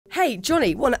Hey,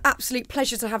 Johnny, what an absolute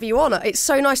pleasure to have you on. It's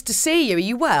so nice to see you. Are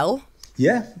you well?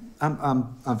 Yeah,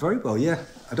 I'm very well, yeah.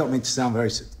 I don't mean to sound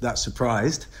that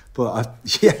surprised, but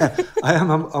I am.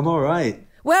 I'm all right.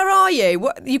 Where are you?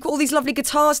 You've got all these lovely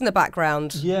guitars in the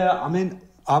background. Yeah, I'm in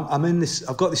this.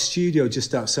 I've got this studio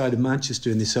just outside of Manchester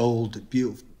in this old,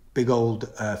 beautiful, big old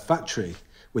factory,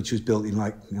 which was built in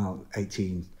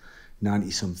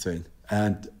 1890 something,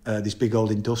 and this big old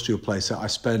industrial place that I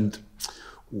spend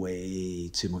way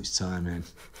too much time in.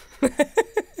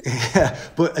 Yeah,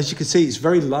 but as you can see, it's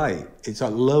very light. It's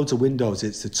like loads of windows.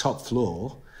 It's the top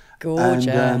floor. Gorgeous.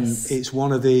 And it's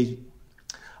one of the,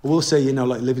 I will say,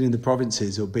 like living in the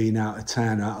provinces or being out of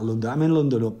town, out of London. I'm in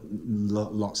London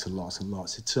lots and lots and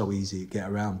lots. It's so easy to get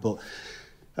around. But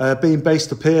being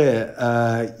based up here,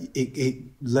 it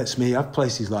lets me have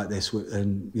places like this.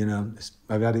 And,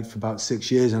 I've had it for about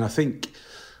 6 years. And I think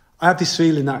I have this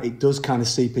feeling that it does kind of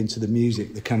seep into the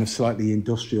music, the kind of slightly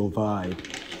industrial vibe,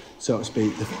 so to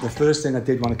speak. The first thing I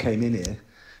did when I came in here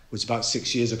was about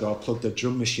 6 years ago. I plugged a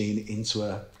drum machine into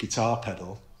a guitar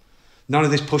pedal. None of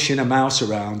this pushing a mouse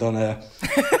around on a,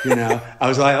 I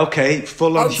was like, okay,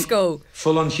 full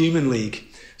on Human League.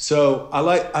 So I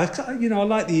like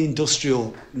the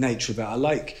industrial nature of it. I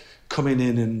like coming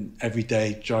in and every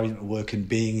day driving to work and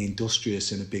being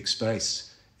industrious in a big space.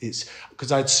 It's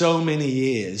because I had so many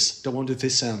years. Don't wonder if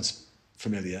this sounds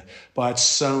familiar, but I had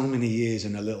so many years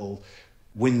in a little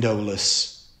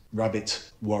windowless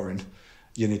rabbit warren,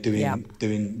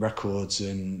 doing records,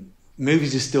 and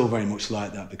movies is still very much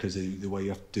like that because of the way you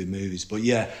have to do movies. But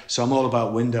yeah, so I'm all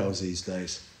about windows these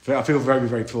days. I feel very,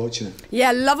 very fortunate.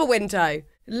 Yeah, love a window.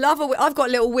 I've got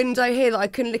a little window here that I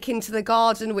can look into the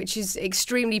garden, which is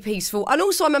extremely peaceful. And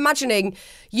also I'm imagining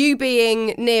you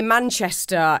being near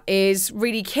Manchester is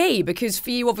really key because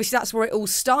for you, obviously, that's where it all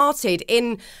started,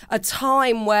 in a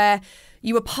time where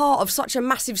you were part of such a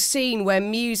massive scene where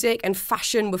music and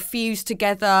fashion were fused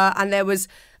together and there was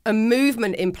a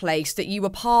movement in place that you were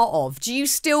part of. Do you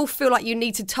still feel like you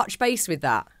need to touch base with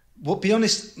that? Well, to be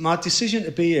honest, my decision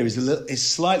to be here is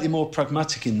slightly more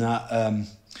pragmatic in that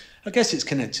I guess it's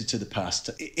connected to the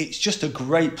past. It's just a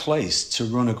great place to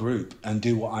run a group and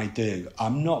do what I do.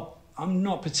 I'm not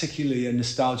particularly a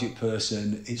nostalgic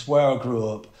person. It's where I grew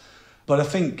up. But I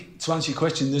think, to answer your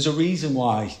question, there's a reason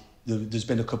why there's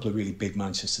been a couple of really big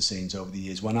Manchester scenes over the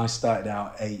years. When I started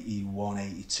out, 81,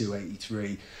 82,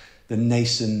 83, the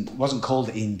nascent, wasn't called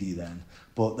indie then,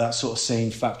 but that sort of scene,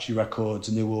 Factory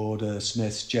Records, New Order,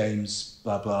 Smiths, James,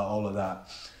 blah, blah, all of that.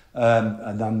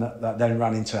 And then that then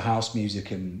ran into house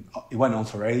music, and it went on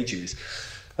for ages.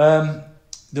 The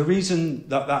reason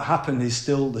that happened is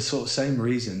still the sort of same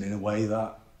reason, in a way,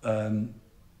 that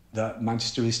that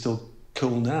Manchester is still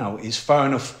cool now. It's far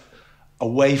enough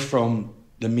away from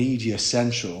the media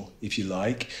central, if you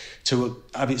like, to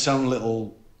have its own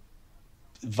little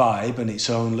vibe and its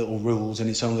own little rules and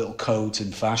its own little codes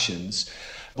and fashions.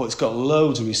 But it's got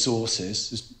loads of resources.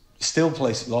 There's still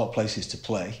a lot of places to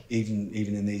play, even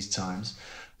in these times.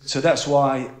 So that's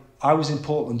why I was in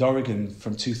Portland, Oregon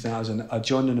from 2000. I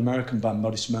joined an American band,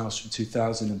 Modest Mouse, from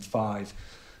 2005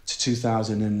 to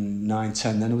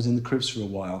 2009-10. Then I was in the Cribs for a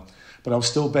while. But I was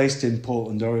still based in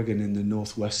Portland, Oregon, in the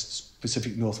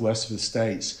Pacific Northwest of the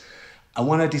States. And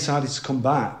when I decided to come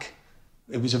back,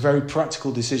 it was a very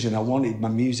practical decision. I wanted my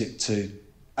music to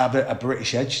have a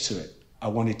British edge to it. I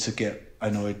wanted to get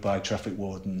annoyed by traffic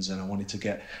wardens, and I wanted to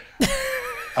get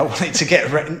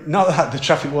not that the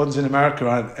traffic wardens in America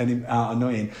aren't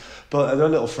annoying, but they're a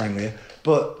little friendlier.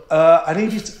 But I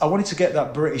wanted to get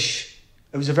that British.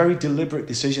 It was a very deliberate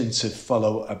decision to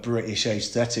follow a British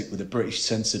aesthetic with a British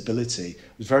sensibility. I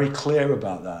was very clear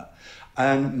about that,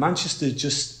 and Manchester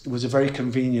just was a very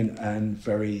convenient and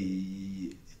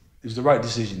it was the right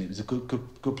decision. It was a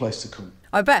good place to come.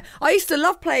 I bet. I used to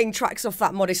love playing tracks off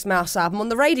that Modest Mouse album on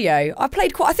the radio. I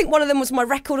think one of them was my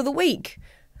record of the week.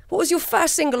 What was your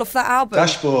first single off that album?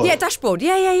 Dashboard. Yeah, Dashboard.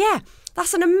 Yeah.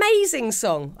 That's an amazing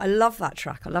song. I love that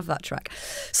track.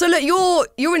 So look,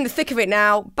 you're in the thick of it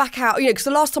now, back out, because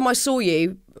the last time I saw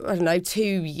you, I don't know, 2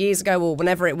 years ago or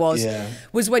whenever it was,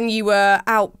 was when you were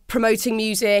out promoting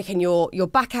music, and you're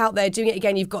back out there doing it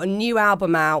again. You've got a new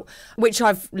album out, which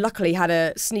I've luckily had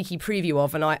a sneaky preview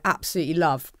of, and I absolutely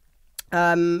love.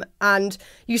 And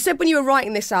you said when you were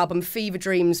writing this album, Fever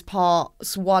Dreams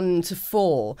Parts 1 to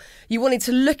 4, you wanted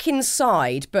to look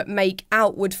inside but make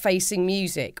outward-facing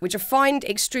music, which I find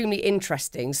extremely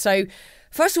interesting. So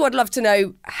first of all, I'd love to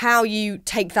know how you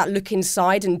take that look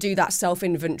inside and do that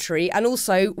self-inventory, and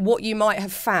also what you might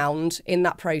have found in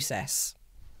that process.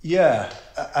 Yeah,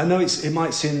 I know it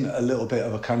might seem a little bit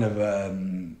of a kind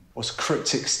of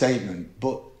cryptic statement,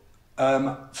 but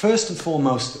First and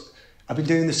foremost, I've been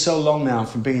doing this so long now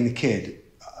from being a kid.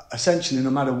 Essentially, no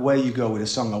matter where you go with a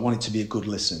song, I want it to be a good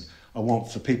listen. I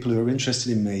want for people who are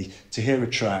interested in me to hear a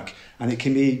track, and it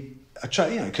can be a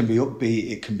track, it can be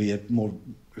upbeat, it can be a more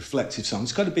reflective song.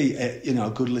 It's got to be a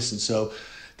good listen. So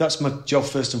that's my job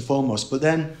first and foremost. But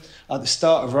then at the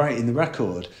start of writing the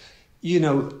record,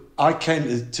 I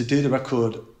came to do the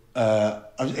record.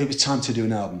 It was time to do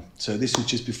an album. So this was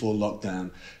just before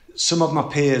lockdown. Some of my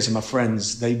peers and my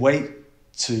friends, they wait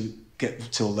to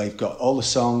get till they've got all the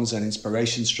songs and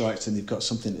inspiration strikes and they've got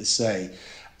something to say,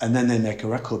 and then they make a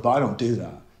record. But I don't do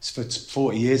that. For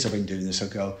 40 years I've been doing this. I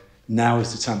go, now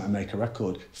is the time to make a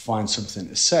record, find something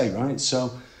to say, right?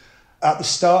 So at the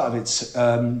start of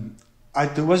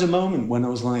it, there was a moment when I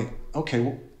was like,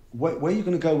 okay, where are you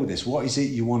going to go with this? What is it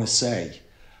you want to say?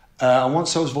 And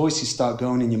once those voices start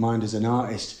going in your mind as an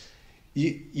artist,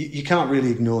 you can't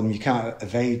really ignore them, you can't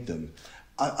evade them.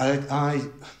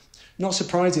 Not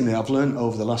surprisingly, I've learned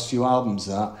over the last few albums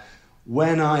that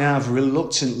when I have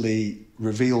reluctantly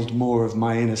revealed more of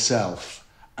my inner self,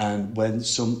 and when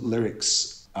some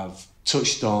lyrics have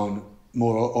touched on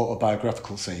more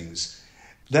autobiographical things,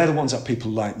 they're the ones that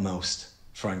people like most,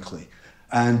 frankly.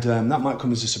 And that might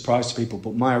come as a surprise to people,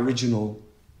 but my original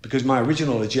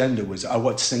agenda was I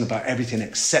wanted to sing about everything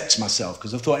except myself,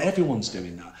 because I thought everyone's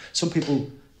doing that. Some people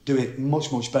do it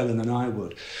much, much better than I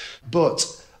would. But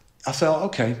I felt,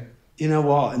 okay, you know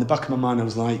what? In the back of my mind, I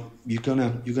was like, you're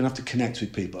gonna have to connect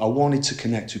with people. I wanted to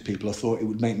connect with people. I thought it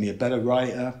would make me a better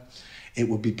writer. It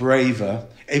would be braver.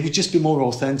 It would just be more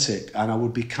authentic, and I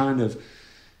would be kind of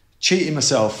cheating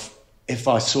myself if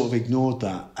I sort of ignored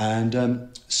that.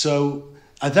 And so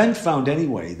I then found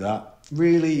anyway that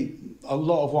really a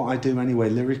lot of what I do anyway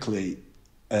lyrically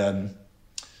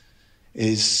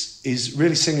is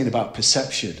really singing about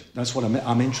perception. That's what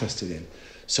I'm interested in.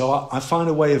 So I find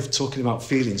a way of talking about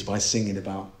feelings by singing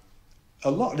about,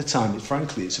 a lot of the time,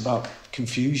 frankly, it's about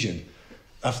confusion,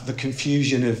 of the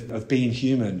confusion of being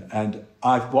human. And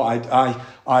I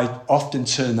often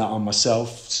turn that on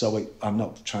myself, so I'm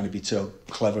not trying to be too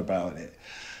clever about it.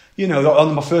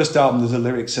 On my first album, the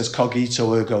lyric says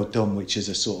cogito ergo dum, which is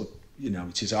a sort of,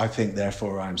 which is I think,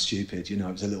 therefore I'm stupid.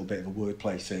 It's a little bit of a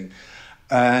wordplay thing.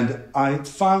 And I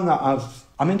found that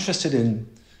I'm interested in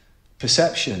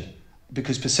perception,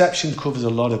 because perception covers a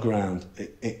lot of ground.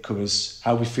 It covers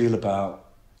how we feel about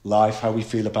life, how we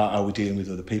feel about how we're dealing with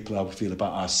other people, how we feel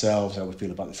about ourselves, how we feel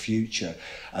about the future.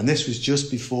 And this was just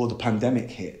before the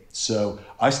pandemic hit. So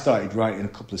I started writing a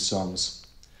couple of songs.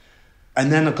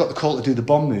 And then I got the call to do the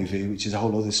Bond movie, which is a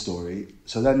whole other story.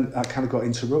 So then that kind of got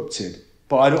interrupted.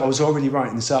 But I was already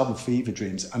writing this album, Fever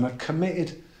Dreams, and I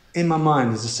committed in my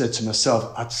mind, as I said to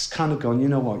myself, I'd just kind of gone, you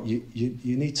know what, you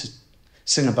need to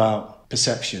sing about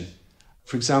perception.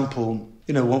 For example,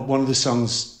 one of the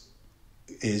songs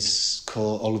is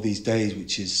called All of These Days,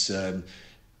 which is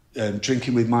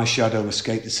drinking with my shadow,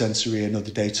 escape the sensory,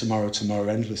 another day, tomorrow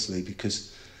endlessly.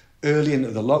 Because early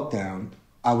into the lockdown,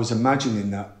 I was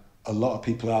imagining that a lot of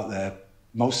people out there,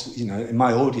 most, in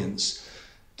my audience,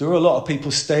 there were a lot of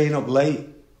people staying up late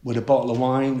with a bottle of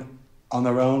wine on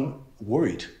their own,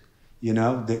 worried,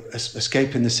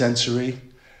 escaping the sensory,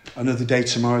 another day,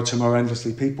 tomorrow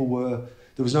endlessly.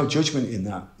 There was no judgment in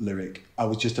that lyric. I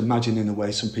was just imagining the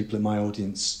way some people in my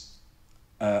audience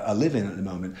are living at the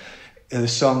moment. The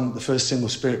song, the first single,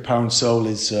 Spirit, Power and Soul,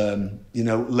 is,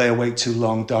 lay awake too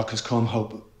long, dark has come,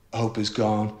 hope is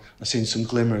gone. I've seen some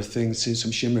glimmer of things, seen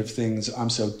some shimmer of things.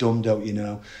 I'm so dumb, don't you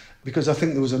know? Because I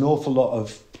think there was an awful lot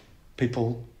of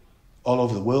people all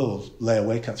over the world lay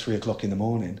awake at 3 o'clock in the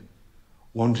morning,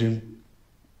 wondering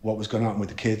what was going to happen with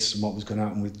the kids and what was going to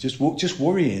happen with just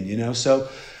worrying, So,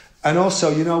 and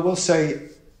also, we'll say,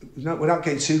 without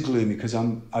getting too gloomy, because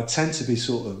I tend to be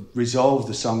sort of resolve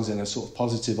the songs in a sort of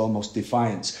positive, almost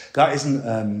defiance. That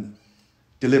isn't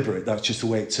deliberate. That's just the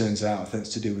way it turns out. I think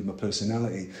it's to do with my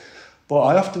personality. But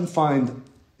I often find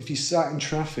if you sat in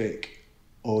traffic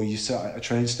or you sat at a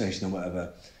train station or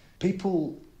whatever,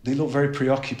 people, they look very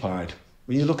preoccupied.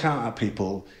 When you look out at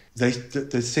people,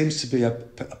 there seems to be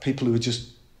people who are just,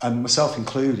 and myself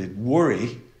included,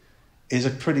 worry is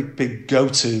a pretty big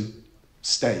go-to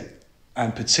state.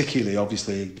 And particularly,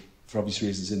 obviously, for obvious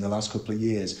reasons, in the last couple of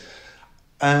years.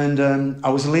 And I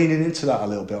was leaning into that a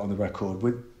little bit on the record,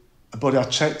 but I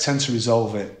tend to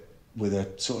resolve it with a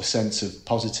sort of sense of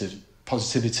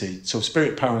positivity. So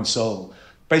Spirit, Power and Soul,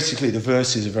 basically the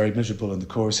verses are very miserable and the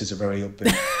choruses are very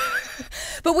upbeat.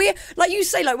 But we're, like you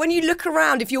say, like when you look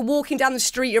around, if you're walking down the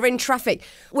street, you're in traffic,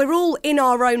 we're all in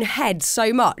our own heads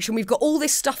so much, and we've got all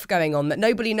this stuff going on that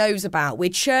nobody knows about. We're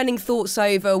churning thoughts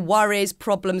over, worries,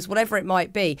 problems, whatever it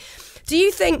might be. Do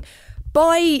you think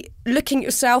By looking at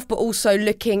yourself, but also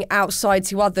looking outside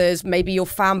to others, maybe your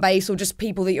fan base or just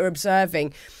people that you're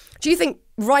observing, do you think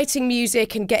writing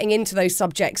music and getting into those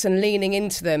subjects and leaning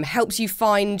into them helps you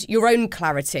find your own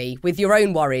clarity with your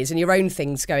own worries and your own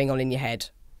things going on in your head?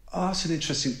 Oh, that's an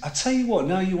interesting... I tell you what,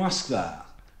 now you ask that,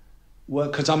 well,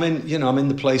 because I'm in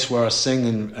the place where I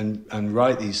sing and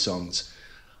write these songs.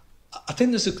 I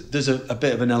think there's a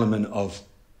bit of an element of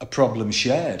a problem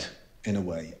shared in a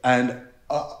way. And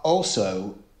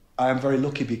also, I am very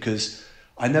lucky because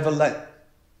I never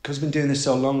because I've been doing this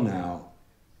so long now,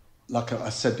 like I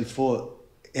said before,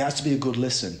 it has to be a good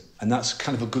listen, and that's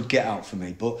kind of a good get out for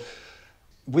me. But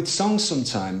with songs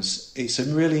sometimes, it's a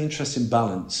really interesting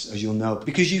balance, as you'll know,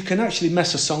 because you can actually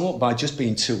mess a song up by just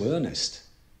being too earnest.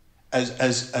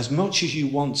 As much as you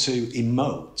want to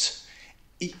emote,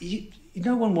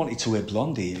 no one wanted to hear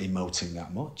Blondie emoting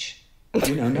that much.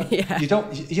 Yeah. You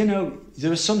don't.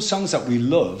 There are some songs that we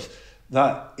love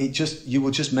that you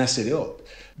will just mess it up.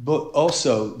 But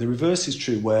also the reverse is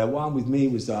true. Where One With Me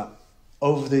was that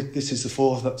this is the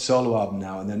fourth solo album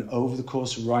now, and then over the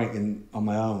course of writing on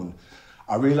my own,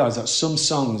 I realised that some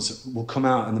songs will come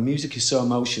out and the music is so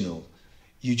emotional.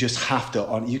 You just have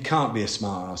to you can't be a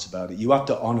smart ass about it. You have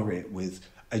to honour it with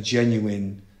a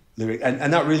genuine lyric.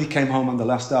 And that really came home on the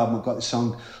last album. I've got this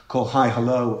song called Hi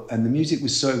Hello, and the music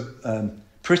was so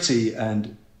pretty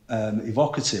and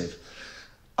evocative.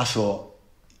 I thought,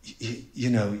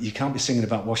 you can't be singing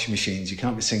about washing machines. You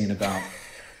can't be singing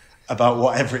about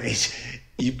whatever it is.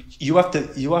 You have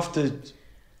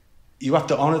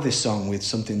to honour this song with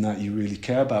something that you really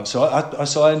care about. So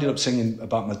I ended up singing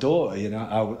about my daughter.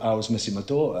 I was missing my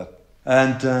daughter,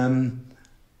 and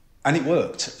it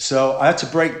worked. So I had to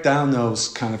break down those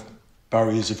kind of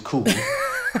barriers of cool.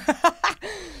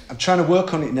 I'm trying to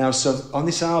work on it now. So on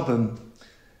this album,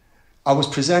 I was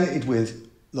presented with,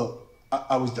 look,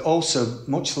 I was also,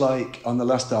 much like on the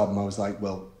last album, I was like,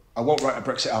 well, I won't write a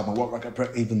Brexit album,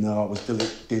 even though I was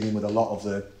dealing with a lot of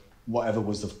whatever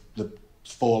was the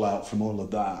fallout from all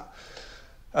of that.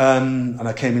 And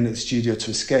I came into the studio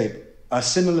to escape. I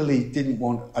similarly didn't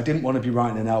want to be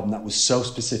writing an album that was so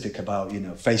specific about,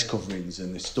 face coverings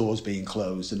and the stores being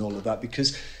closed and all of that,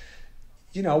 because,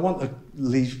 I want it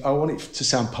to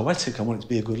sound poetic. I want it to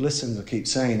be a good listen, as I keep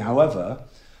saying. However,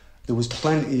 there was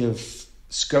plenty of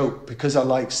scope, because I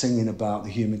like singing about the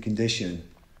human condition.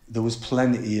 There was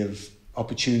plenty of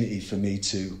opportunity for me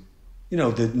to,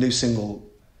 the new single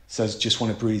says just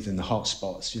want to breathe in the hot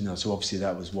spots, so obviously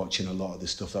that was watching a lot of the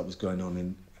stuff that was going on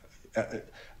in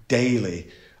daily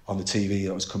on the TV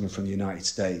that was coming from the United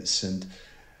States. And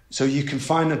so you can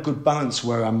find a good balance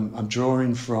where I'm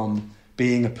drawing from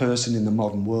being a person in the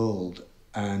modern world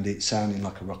and it sounding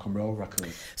like a rock and roll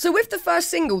record. So with the first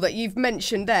single that you've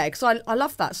mentioned there, because I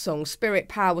love that song, Spirit,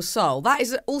 Power, Soul, that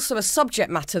is also a subject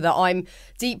matter that I'm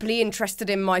deeply interested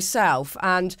in myself.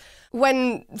 And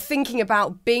when thinking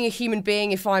about being a human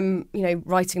being, if I'm,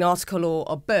 writing an article or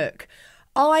a book,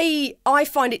 I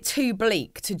find it too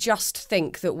bleak to just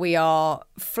think that we are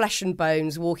flesh and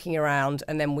bones walking around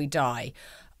and then we die.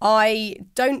 I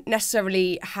don't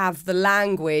necessarily have the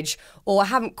language, or I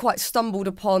haven't quite stumbled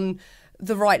upon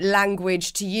the right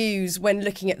language to use when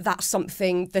looking at that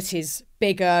something that is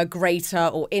bigger,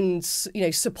 greater, or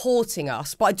supporting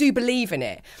us. But I do believe in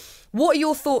it. What are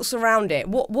your thoughts around it?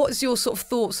 What is your sort of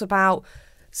thoughts about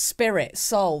spirit,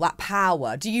 soul, that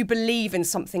power? Do you believe in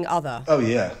something other? Oh,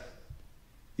 yeah.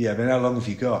 Yeah, but how long have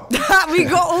you got? We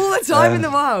got all the time in the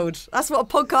world. That's what a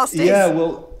podcast is. Yeah,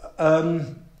 well,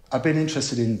 I've been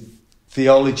interested in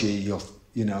theology,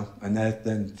 and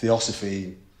then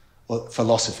theosophy,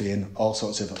 philosophy, and all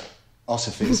sorts of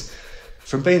philosophies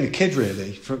from being a kid,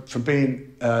 really, from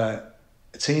being a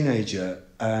teenager.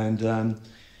 And,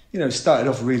 it started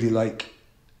off really like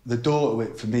the door to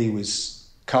it for me was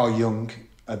Carl Jung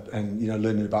and,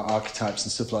 learning about archetypes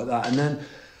and stuff like that. And then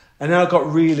I got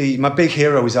really... My big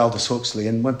hero is Aldous Huxley,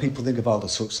 and when people think of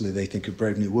Aldous Huxley, they think of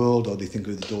Brave New World or they think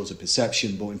of The Doors of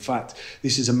Perception. But in fact,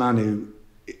 this is a man who,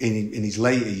 in his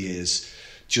later years,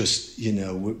 just,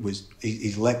 was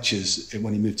his lectures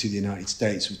when he moved to the United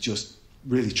States was just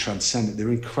really transcendent. They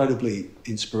were incredibly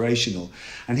inspirational.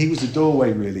 And he was the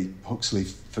doorway, really, Huxley,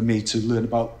 for me to learn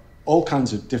about all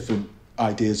kinds of different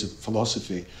ideas of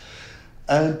philosophy.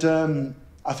 And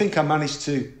I think I managed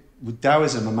to... With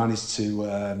Taoism, I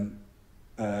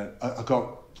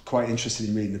got quite interested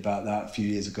in reading about that a few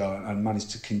years ago and managed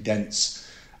to condense,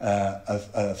 I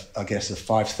guess, a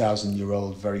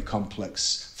 5,000-year-old very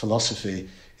complex philosophy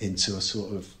into a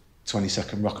sort of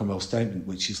 20-second rock and roll statement,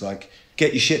 which is like,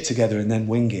 get your shit together and then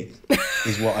wing it,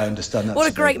 is what I understand that.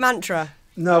 What a great mantra.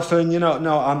 No, Fearne,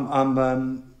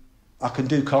 I can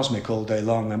do cosmic all day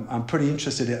long. I'm pretty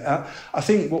interested in it. I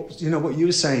think what you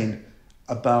were saying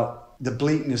about the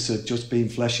bleakness of just being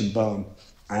flesh and bone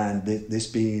and this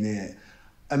being it.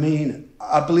 I mean,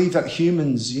 I believe that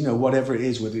humans, whatever it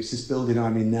is, whether it's this building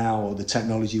I'm in now or the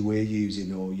technology we're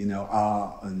using or,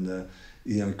 art and the,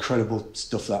 incredible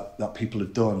stuff that people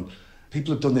have done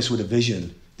this with a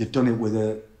vision. They've done it with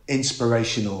an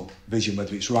inspirational vision,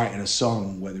 whether it's writing a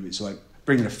song, whether it's like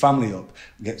bringing a family up,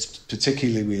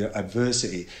 particularly with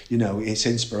adversity, it's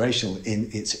inspirational,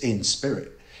 it's in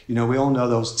spirit. We all know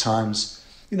those times,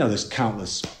 there's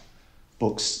countless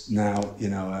books now,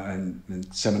 and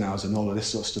seminars and all of this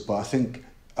sort of stuff. But I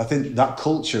think that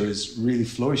culture has really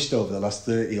flourished over the last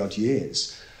 30 odd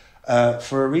years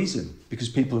for a reason, because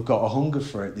people have got a hunger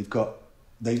for it.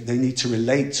 They need to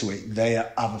relate to it. They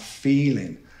have a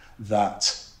feeling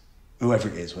that whoever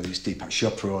it is, whether it's Deepak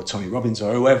Chopra or Tony Robbins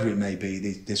or whoever it may be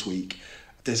this week,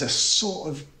 there's a sort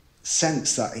of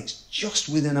sense that it's just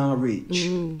within our reach.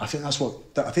 I think that's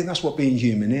what being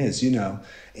human is.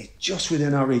 It's just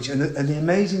within our reach. And the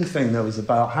amazing thing though is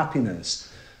about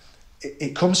happiness.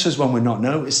 It comes to us when we're not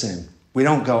noticing. We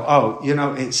don't go,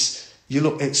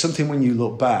 it's something when you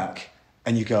look back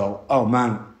and you go, oh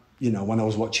man, when I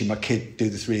was watching my kid do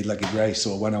the 3-legged race,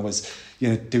 or when I was,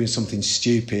 doing something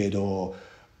stupid, or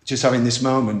just having this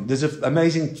moment. There's an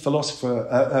amazing philosopher,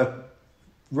 a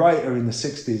writer in the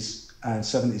 60s and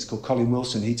 70s called Colin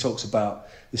Wilson. He talks about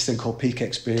this thing called peak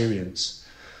experience.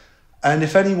 And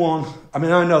if anyone, I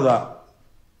know that,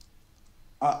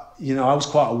 I was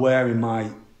quite aware in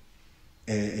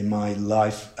my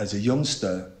life as a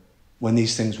youngster when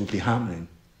these things would be happening,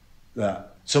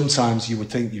 that sometimes you would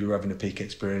think you were having a peak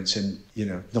experience and,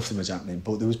 nothing was happening,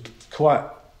 but there was quite,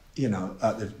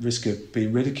 at the risk of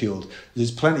being ridiculed,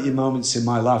 there's plenty of moments in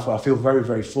my life where I feel very,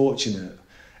 very fortunate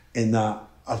in that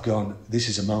I've gone, this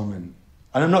is a moment.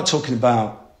 And I'm not talking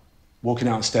about walking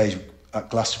out on stage at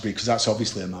Glastonbury, because that's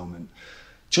obviously a moment.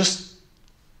 Just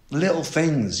little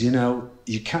things,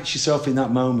 you catch yourself in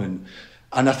that moment.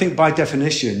 And I think by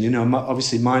definition,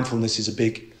 obviously mindfulness is a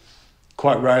big,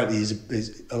 quite rightly,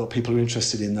 is a lot of people are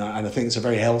interested in that. And I think it's a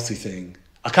very healthy thing.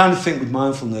 I kind of think with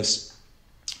mindfulness,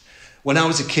 when I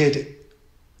was a kid,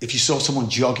 if you saw someone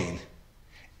jogging,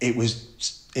 it was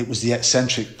the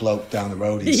eccentric bloke down the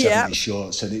road in 70s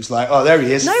shorts, and it was like, oh, there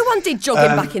he is. No one did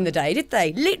jogging back in the day, did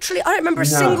they? Literally, I don't remember a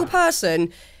single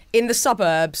person in the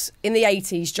suburbs in the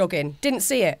 80s jogging. Didn't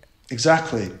see it.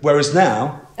 Exactly. Whereas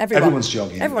now, everyone's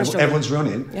jogging. Everyone's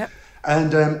running. Yep.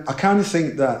 And I kind of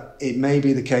think that it may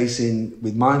be the case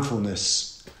with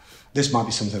mindfulness. This might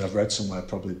be something I've read somewhere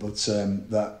probably, but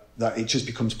that it just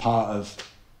becomes part of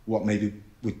what maybe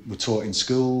we're taught in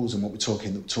schools and what we're taught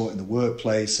in the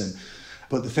workplace.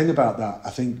 But the thing about that, I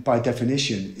think by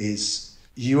definition, is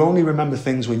you only remember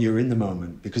things when you're in the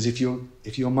moment, because if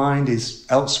your mind is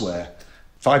elsewhere,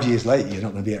 5 years later, you're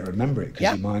not going to be able to remember it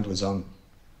because your mind was on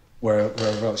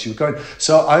wherever else you were going.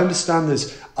 So I understand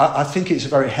this. I think it's a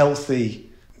very healthy,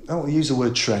 I don't want to use the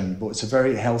word trend, but it's a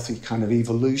very healthy kind of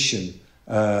evolution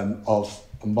of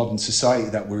a modern society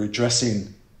that we're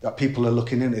addressing, that people are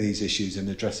looking into these issues and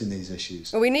addressing these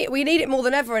issues. Well, we need it more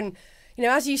than ever. And,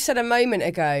 as you said a moment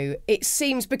ago, it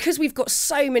seems because we've got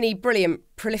so many brilliant,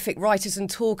 prolific writers and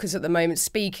talkers at the moment,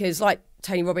 speakers like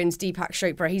Tony Robbins, Deepak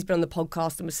Chopra, he's been on the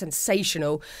podcast and was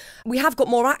sensational. We have got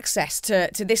more access to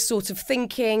this sort of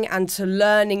thinking and to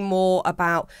learning more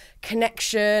about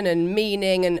connection and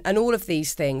meaning and all of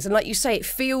these things. And like you say, it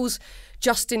feels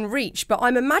just in reach. But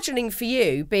I'm imagining for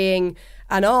you, being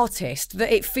an artist,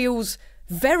 that it feels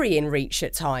very in reach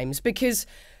at times, because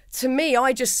to me,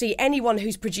 I just see anyone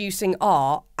who's producing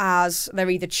art as they're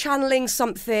either channeling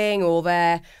something or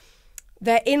they're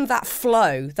in that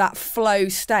flow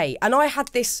state. And I had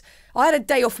a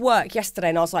day off work yesterday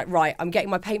and I was like, right, I'm getting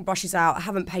my paintbrushes out. I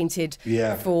haven't painted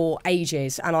for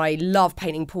ages and I love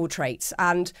painting portraits.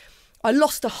 And I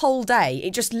lost a whole day.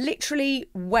 It just literally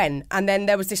went. And then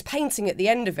there was this painting at the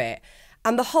end of it.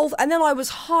 And then I was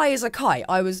high as a kite.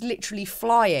 I was literally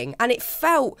flying. And it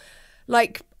felt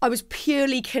like I was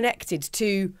purely connected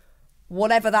to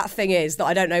whatever that thing is that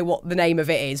I don't know what the name of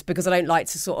it is, because I don't like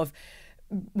to sort of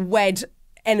wed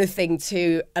anything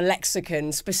to a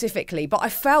lexicon specifically. But I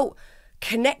felt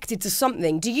connected to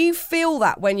something. Do you feel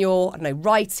that when you're, I don't know,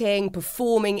 writing,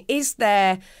 performing? Is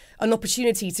there an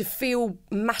opportunity to feel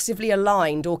massively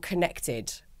aligned or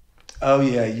connected? Oh,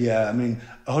 yeah. I mean,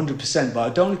 100%. But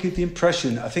I don't give the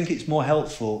impression, I think it's more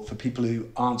helpful for people who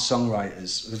aren't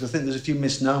songwriters, because I think there's a few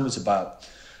misnomers about,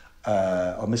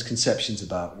 or misconceptions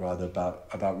about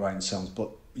writing songs.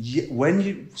 But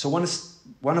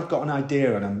when I've got an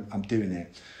idea and I'm doing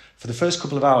it, for the first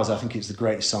couple of hours, I think it's the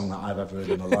greatest song that I've ever heard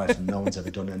in my life, and no one's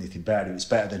ever done anything better. It's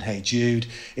better than Hey Jude.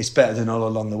 It's better than All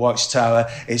Along the Watchtower.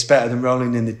 It's better than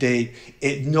Rolling in the Deep.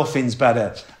 Nothing's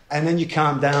better. And then you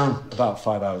calm down about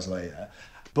 5 hours later.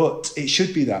 But it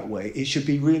should be that way. It should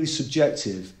be really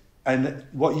subjective. And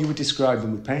what you were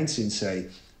describing with painting, say,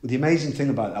 the amazing thing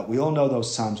about that, we all know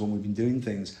those times when we've been doing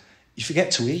things, you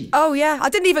forget to eat. Oh, yeah. I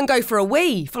didn't even go for a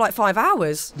wee for like 5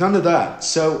 hours. None of that.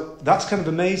 So that's kind of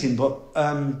amazing. But,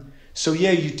 so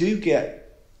yeah, you do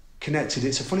get connected.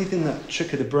 It's a funny thing, that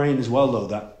trick of the brain as well, though,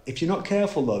 that if you're not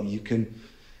careful, though, you can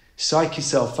psych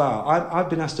yourself out. I've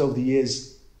been asked over the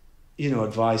years,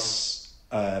 advice,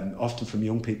 often from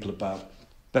young people about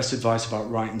best advice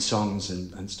about writing songs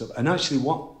and stuff. And actually,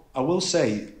 what I will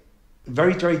say,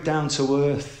 very, very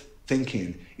down-to-earth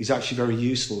thinking is actually very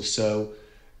useful. So,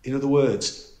 in other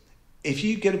words, if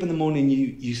you get up in the morning,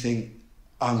 you think,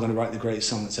 I'm going to write the greatest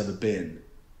song that's ever been,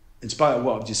 in spite of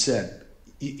what I've just said,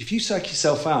 if you psych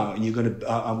yourself out and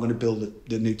I'm going to build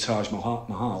the new Taj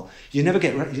Mahal, you never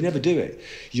do it.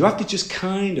 You have to just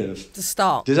kind of to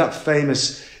start. There's a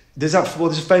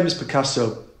famous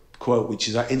Picasso quote, which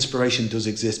is that inspiration does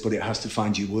exist, but it has to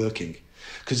find you working.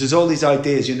 Because there's all these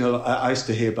ideas, I used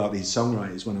to hear about these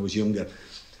songwriters when I was younger.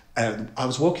 I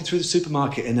was walking through the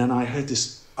supermarket and then I heard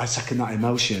this, I second that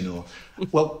emotion, or,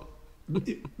 well,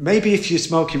 maybe if you're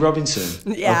Smokey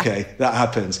Robinson, okay, that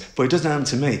happens, but it doesn't happen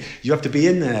to me. You have to be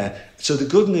in there. So the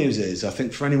good news is, I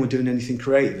think for anyone doing anything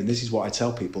creative, and this is what I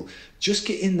tell people, just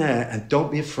get in there and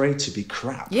don't be afraid to be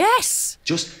crap. Yes.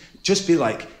 Just be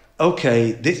like,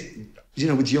 okay, this,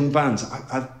 with young bands,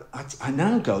 I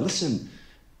now go, listen,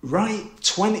 write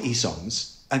 20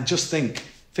 songs and just think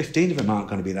 15 of them aren't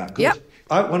going to be that good. Yep.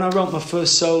 When I wrote my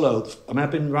first solo,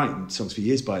 I've been writing songs for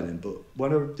years by then, but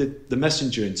when I did The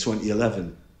Messenger in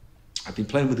 2011, I've been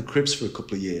playing with the Cribs for a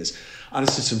couple of years, and I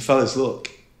said to some fellas,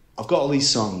 look, I've got all these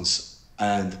songs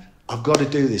and I've got to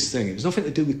do this thing. It was nothing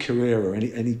to do with career or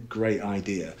any great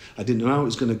idea. I didn't know how it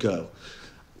was going to go.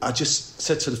 I just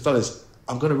said to the fellas,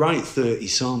 I'm going to write 30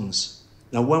 songs.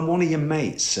 Now, when one of your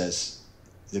mates says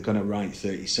they're going to write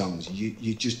 30 songs,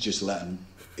 you just let them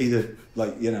either,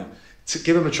 to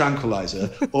give them a tranquilizer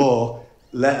or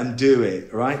let them do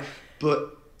it, right?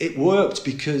 But it worked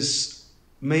because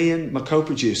me and my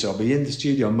co-producer, I'll be in the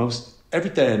studio every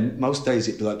day, and most days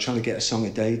it'd be like trying to get a song a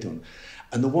day done.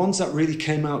 And the ones that really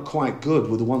came out quite good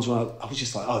were the ones where I was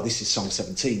just like, oh, this is song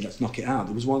 17, let's knock it out.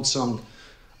 There was one song,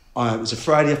 it was a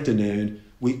Friday afternoon,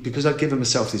 because I'd given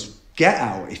myself this get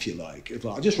out, if you like.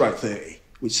 I'll just write 30,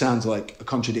 which sounds like a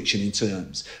contradiction in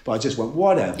terms, but I just went,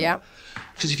 whatever. Yeah.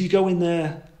 Because if you go in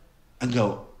there and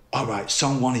go, all right,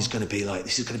 song one is going to be like,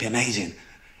 this is going to be amazing,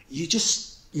 you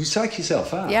psych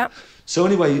yourself out. Yeah. So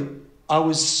anyway, I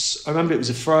remember it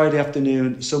was a Friday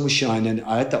afternoon, the sun was shining.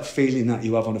 I had that feeling that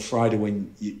you have on a Friday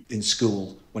when you in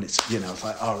school, when it's, it's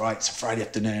like, all right, it's a Friday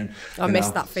afternoon. I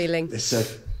missed that feeling. It's a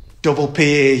double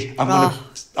PE. I'm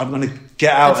gonna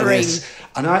get out of this.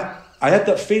 And I had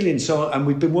that feeling. And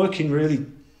we've been working really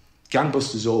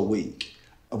gangbusters all week,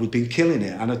 and we've been killing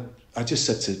it. And I just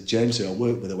said to James, who I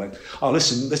work with, I went, oh,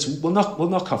 listen, we'll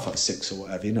knock off at 6 or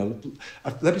whatever,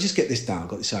 let me just get this down. I've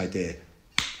got this idea.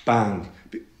 Bang.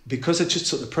 Because I just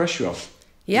took the pressure off.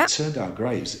 Yeah. It turned out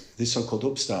great. It was this song called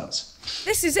Upstarts.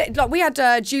 This is it. Like, we had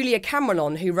Julia Cameron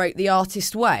on, who wrote The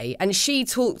Artist Way, and she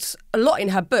talked a lot in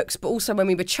her books, but also when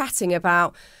we were chatting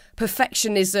about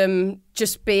perfectionism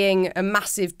just being a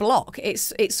massive block.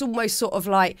 It's almost sort of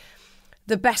like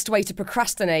the best way to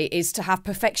procrastinate is to have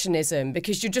perfectionism,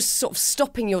 because you're just sort of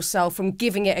stopping yourself from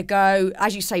giving it a go.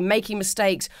 As you say, making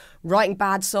mistakes, writing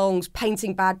bad songs,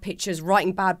 painting bad pictures,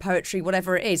 writing bad poetry,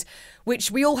 whatever it is,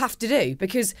 which we all have to do,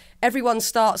 because everyone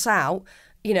starts out,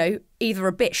 either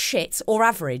a bit shit or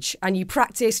average, and you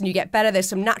practice and you get better. There's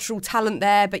some natural talent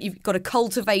there, but you've got to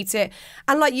cultivate it.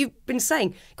 And like you've been saying,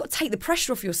 you've got to take the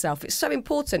pressure off yourself. It's so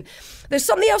important. There's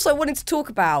something else I wanted to talk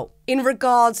about in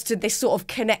regards to this sort of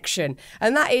connection,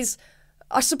 and that is,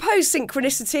 I suppose,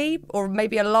 synchronicity or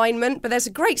maybe alignment. But there's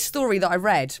a great story that I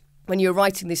read when you were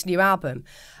writing this new album.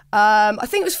 I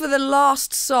think it was for the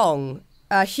last song,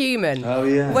 Human. Oh,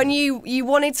 yeah. When you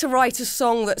wanted to write a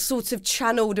song that sort of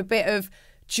channeled a bit of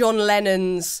John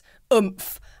Lennon's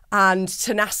oomph and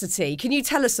tenacity. Can you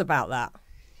tell us about that?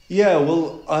 Yeah,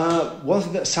 well, one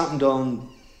thing that's happened on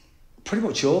pretty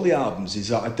much all the albums is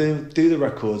that I do the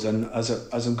records, and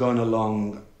as I'm going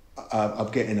along, I'm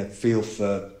getting a feel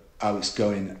for how it's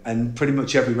going. And pretty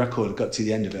much every record, I got to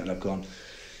the end of it and I've gone,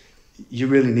 you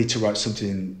really need to write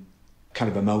something kind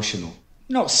of emotional.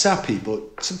 Not sappy,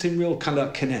 but something real kind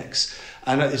of connects.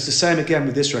 And it's the same again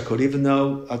with this record, even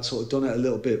though I'd sort of done it a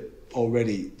little bit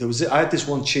already. I had this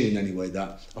one tune anyway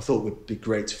that I thought would be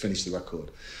great to finish the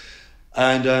record.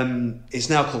 And it's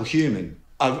now called Human.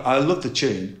 I love the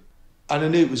tune, and I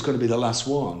knew it was going to be the last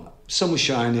one. Sun was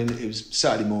shining, it was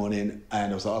Saturday morning,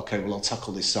 and I was like, okay, well, I'll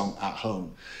tackle this song at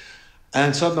home.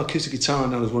 And so I had my acoustic guitar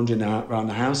and I was wandering around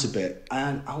the house a bit,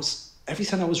 and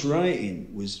everything I was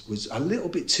writing was a little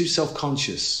bit too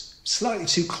self-conscious, slightly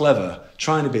too clever,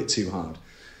 trying a bit too hard.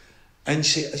 And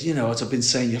you know, as I've been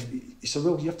saying, you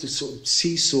have to sort of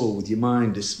seesaw with your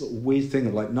mind, this little weird thing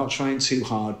of like not trying too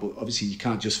hard, but obviously you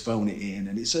can't just phone it in.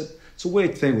 And it's a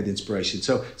weird thing with inspiration.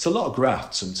 So it's a lot of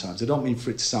graft sometimes. I don't mean for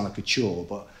it to sound like a chore,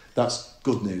 but that's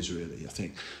good news, really, I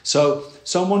think. So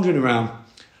I'm wandering around,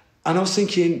 and I was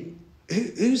thinking,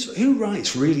 who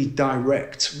writes really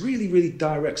direct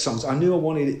songs? I knew I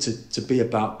wanted it to be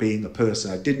about being a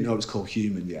person. I didn't know it was called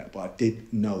Human yet, but I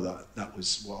did know that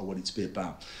was what I wanted it to be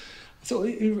about. I thought,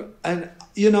 and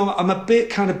you know, I'm a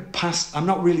bit kind of past. I'm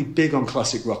not really big on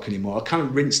classic rock anymore. I kind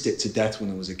of rinsed it to death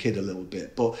when I was a kid a little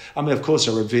bit. But I mean, of course,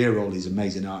 I revere all these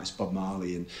amazing artists, Bob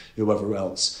Marley and whoever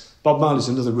else. Bob Marley's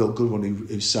another real good one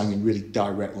who sang in really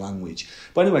direct language.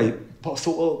 But anyway, I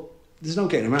thought, well, there's no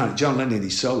getting around it. John Lennon,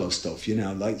 his solo stuff, you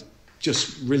know, like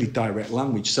just really direct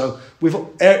language. So who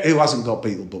hasn't got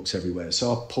Beatle books everywhere?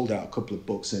 So I pulled out a couple of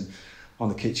books, and on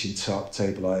the kitchen top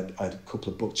table I had a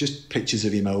couple of books, just pictures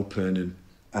of him open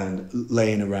and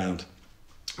laying around,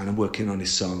 and I'm working on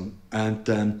his song,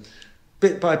 and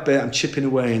bit by bit I'm chipping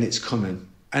away, and it's coming.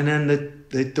 And then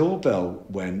the doorbell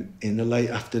went in the late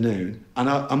afternoon, and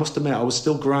I must admit I was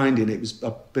still grinding.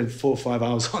 I've been 4 or 5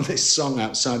 hours on this song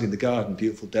outside in the garden,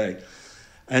 beautiful day,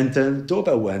 and the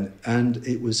doorbell went, and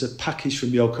it was a package from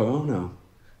Yoko Ono.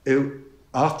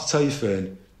 I have to tell you,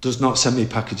 Fearne does not send me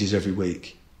packages every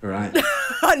week. All right.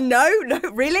 No,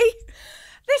 really?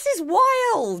 This is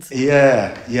wild.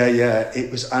 Yeah.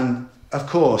 It was, and of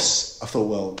course, I thought,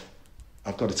 well,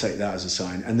 I've got to take that as a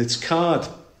sign. And this card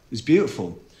was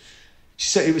beautiful. She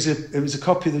said it was a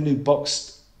copy of the new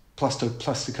boxed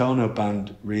Plastic Ono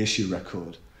Band reissue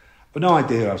record. But no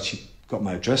idea how she got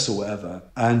my address or whatever.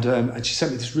 And she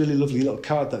sent me this really lovely little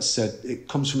card that said it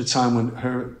comes from a time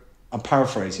when I'm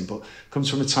paraphrasing, but comes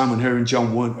from a time when her and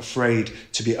John weren't afraid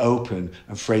to be open,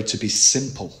 afraid to be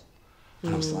simple.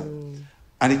 And I was like,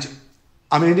 and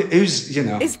it was, you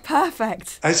know. It's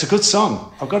perfect. It's a good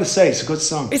song. I've got to say, it's a good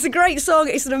song. It's a great song.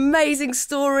 It's an amazing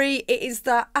story. It is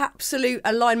that absolute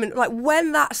alignment. Like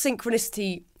when that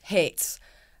synchronicity hits,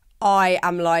 I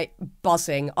am like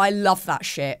buzzing. I love that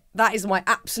shit. That is my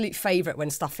absolute favourite when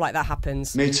stuff like that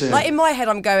happens. Me too. Like in my head,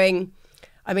 I'm going,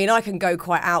 I mean, I can go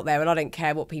quite out there and I don't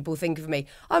care what people think of me.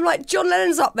 I'm like, John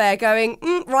Lennon's up there going,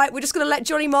 right, we're just going to let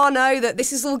Johnny Marr know that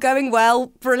this is all going well.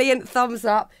 Brilliant, thumbs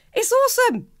up. It's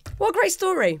awesome. What a great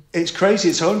story. It's crazy.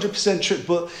 It's 100% true.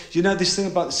 But, you know, this thing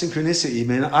about the synchronicity, I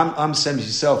mean, I'm the same as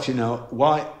yourself, you know.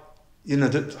 Why, you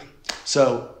know,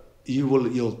 so you'll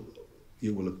have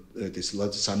heard this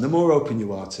loads of time. The more open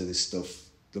you are to this stuff,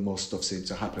 the more stuff seems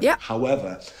to happen. Yep.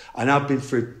 However, and I've been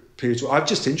through periods where I'm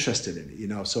just interested in it, you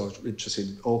know, so I was interested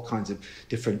in all kinds of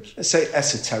different, let's say,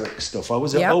 esoteric stuff. I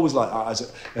was always like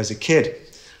that as a kid.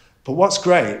 But what's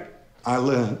great, I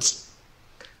learnt,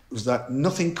 was that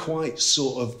nothing quite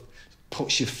sort of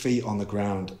puts your feet on the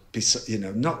ground, you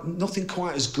know, nothing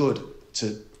quite as good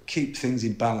to keep things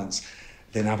in balance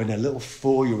than having a little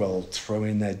 4-year-old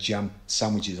throwing their jam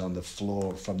sandwiches on the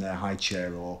floor from their high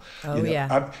chair, or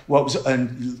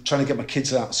and trying to get my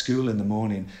kids out of school in the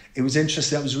morning. It was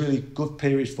interesting. That was a really good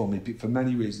period for me for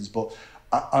many reasons. But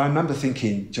I remember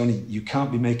thinking, Johnny, you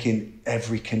can't be making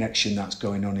every connection that's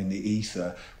going on in the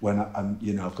ether when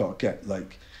I've got to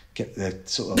get the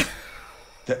sort of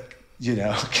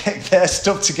get their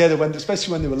stuff together,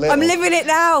 especially when they were little. I'm living it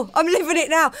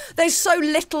now. There's so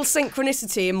little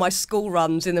synchronicity in my school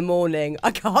runs in the morning.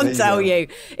 I can't tell you.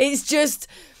 It's just,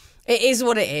 it is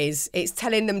what it is. It's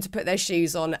telling them to put their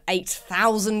shoes on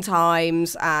 8,000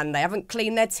 times and they haven't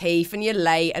cleaned their teeth and you're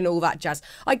late and all that jazz.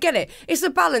 I get it. It's a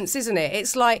balance, isn't it?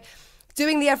 It's like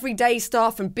doing the everyday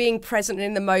stuff and being present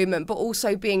in the moment, but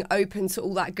also being open to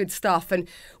all that good stuff. And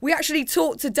we actually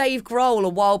talked to Dave Grohl a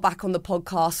while back on the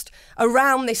podcast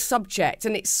around this subject.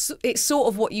 And it's sort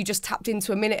of what you just tapped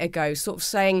into a minute ago, sort of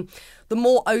saying the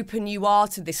more open you are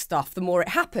to this stuff, the more it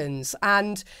happens.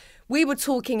 And we were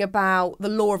talking about the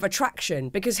law of attraction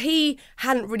because he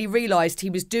hadn't really realised he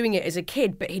was doing it as a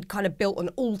kid, but he'd kind of built an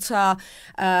altar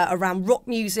around rock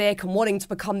music and wanting to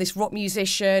become this rock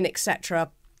musician,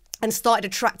 etc., and started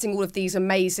attracting all of these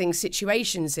amazing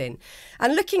situations in.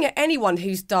 And looking at anyone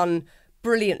who's done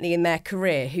brilliantly in their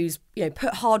career, who's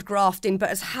put hard graft in, but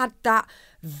has had that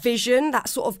vision, that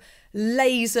sort of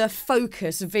laser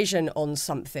focus vision on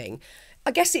something. I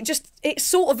guess it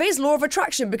sort of is law of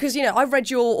attraction, because, you know, I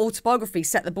read your autobiography,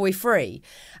 Set the Boy Free,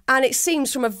 and it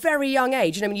seems from a very young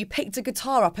age, you know, when you picked a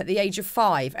guitar up at the age of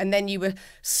 5 and then you were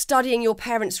studying your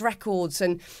parents' records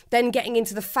and then getting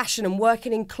into the fashion and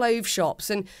working in clothes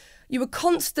shops, and you were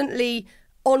constantly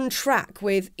on track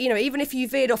with, you know, even if you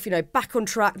veered off, you know, back on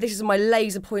track, this is my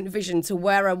laser point vision to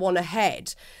where I want to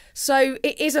head. So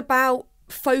it is about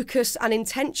focus and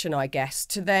intention, I guess,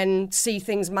 to then see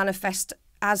things manifest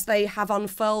as they have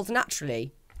unfurled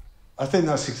naturally. I think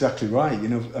that's exactly right. You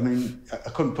know, I mean, I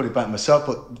couldn't put it back myself,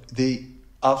 but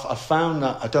I've found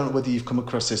that, I don't know whether you've come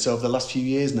across this over the last few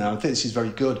years now, I think this is very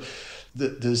good,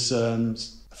 that there's a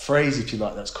phrase, if you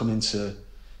like, that's come into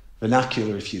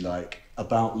vernacular, if you like,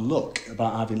 about luck,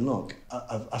 about having luck.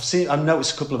 I've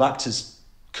noticed a couple of actors,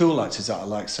 cool actors, that I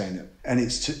like saying it, and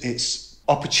it's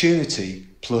opportunity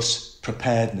plus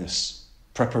preparedness,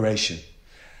 preparation.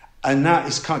 And that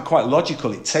is quite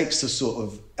logical. It takes the sort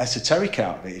of esoteric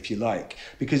out of it, if you like,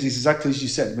 because it's exactly as you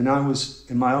said. When I was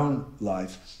in my own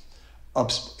life, I'm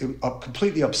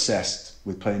completely obsessed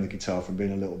with playing the guitar from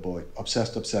being a little boy.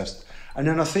 Obsessed. And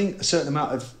then I think a certain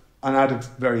amount of, and I had a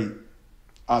very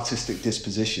artistic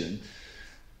disposition.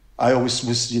 I always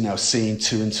was, you know, seeing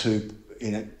 2 and 2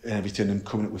 in everything and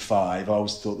coming up with 5. I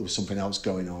always thought there was something else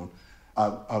going on.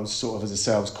 I was sort of, as I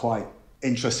say, I was quite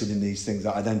interested in these things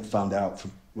that I then found out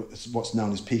from what's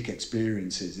known as peak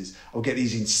experiences. Is I'll get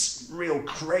these real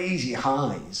crazy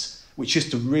highs, which used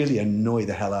to really annoy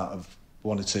the hell out of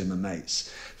 1 or 2 of my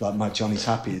mates, like my Johnny's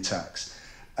happy attacks.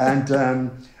 And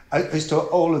I used to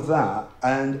all of that,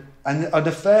 and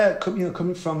a fair, you know,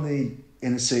 coming from the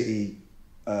inner city,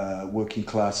 working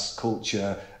class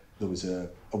culture, there was a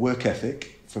work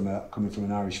ethic coming from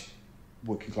an Irish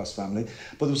working class family,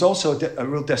 but there was also a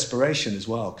real desperation as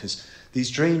well, because these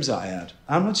dreams that I had,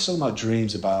 I'm not just talking about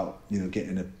dreams about, you know,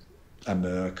 getting a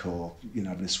Merc or, you know,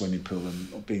 having a swimming pool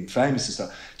and being famous and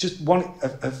stuff. Just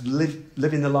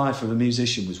living the life of a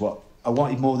musician was what I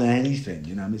wanted more than anything,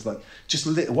 you know. And it's like,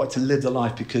 I wanted to live the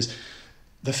life, because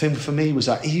the thing for me was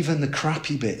that even the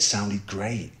crappy bits sounded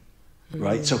great,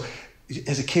 right? So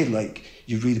as a kid, like,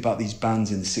 you read about these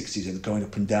bands in the 60s and going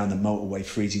up and down the motorway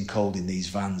freezing cold in these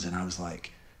vans, and I was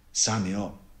like, sign me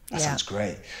up, that sounds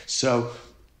great. So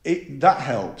that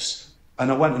helps.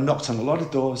 And I went and knocked on a lot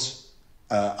of doors.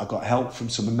 I got help from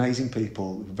some amazing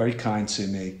people who were very kind to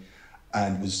me,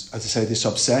 and was, as I say, this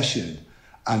obsession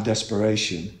and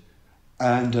desperation.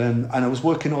 And I was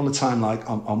working all the time, like,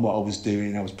 on what I was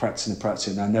doing. I was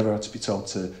practicing. I never had to be told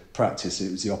to practice.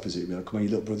 It was the opposite. Like, come on,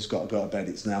 your little brother's got to go to bed.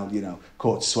 It's now, you know,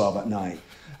 11:45 at night.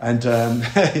 And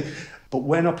but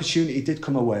when opportunity did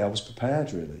come away, I was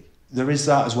prepared, really. There is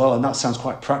that as well, and that sounds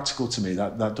quite practical to me.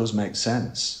 That does make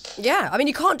sense. Yeah, I mean,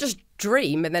 you can't just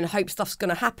dream and then hope stuff's going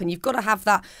to happen. You've got to have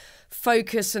that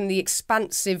focus and the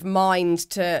expansive mind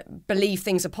to believe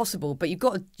things are possible, but you've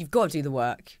got to do the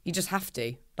work. You just have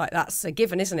to. Like, that's a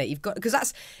given, isn't it? You've got, because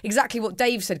that's exactly what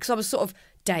Dave said, because I was sort of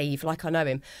Dave, like I know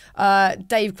him.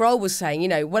 Dave Grohl was saying, you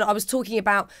know, when I was talking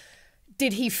about,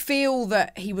 did he feel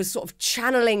that he was sort of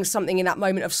channeling something in that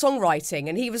moment of songwriting?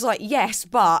 And he was like, yes,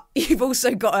 but you've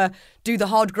also got to do the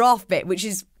hard graft bit, which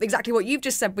is exactly what you've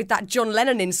just said with that John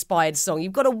Lennon inspired song.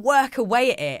 You've got to work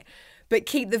away at it, but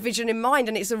keep the vision in mind.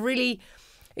 And it's a really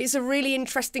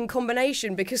interesting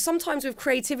combination, because sometimes with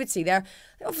creativity, there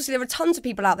are tons of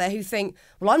people out there who think,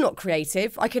 well, I'm not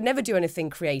creative, I could never do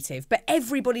anything creative, but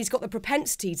everybody's got the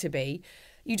propensity to be.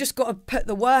 You just got to put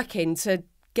the work in to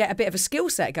get a bit of a skill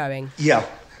set going. Yeah.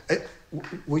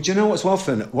 Well, do you know what's well,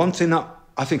 Fearne? One thing that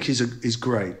I think is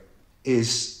great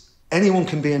is anyone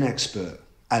can be an expert.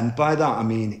 And by that, I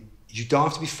mean, you don't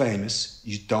have to be famous.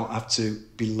 You don't have to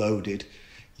be loaded.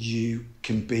 You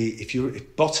can be,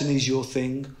 if botany is your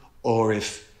thing, or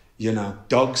if, you know,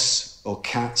 dogs or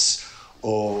cats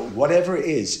or whatever it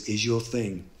is your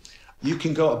thing, you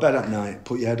can go to bed at night,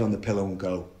 put your head on the pillow and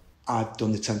go, I've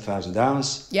done the 10,000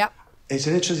 hours. Yeah. It's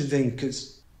an interesting thing,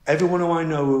 because everyone who I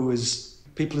know who is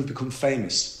people who've become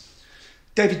famous,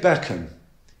 David Beckham,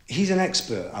 he's an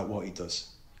expert at what he does.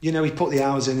 You know, he put the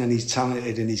hours in, and he's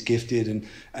talented and he's gifted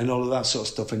and all of that sort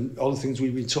of stuff, and all the things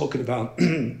we've been talking about.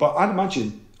 But I'd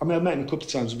imagine, I mean, I met him a couple of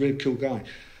times, a really cool guy.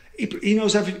 He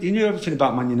knew everything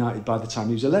about Man United by the time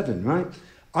he was 11, right?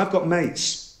 I've got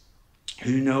mates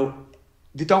who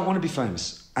they don't want to be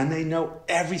famous, and they know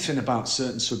everything about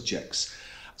certain subjects.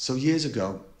 So a few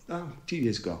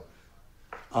years ago,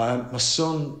 my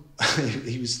son,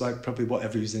 he was like probably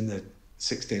whatever, he was in the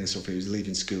 16 or something, he was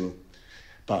leaving school,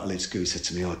 about to leave school. He said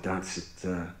to me, oh, Dad,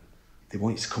 they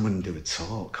want you to come in and do a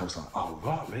talk. I was like, oh,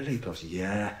 what, really? He goes,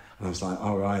 yeah. And I was like,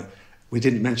 all right. We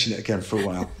didn't mention it again for a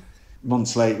while.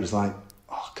 Months later, it was like,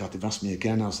 oh, God, they've asked me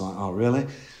again. I was like, oh, really?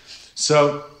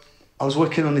 So I was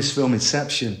working on this film,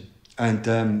 Inception, and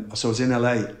so I was in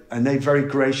LA, and they very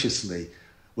graciously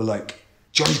were like,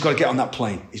 Johnny's got to get on that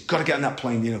plane. He's got to get on that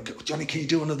plane. You know, Johnny, can you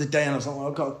do another day? And I was like, well,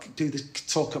 I've got to do this,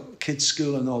 talk up kids'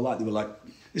 school and all that. They were like,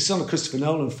 this is on a Christopher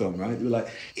Nolan film, right? They were like,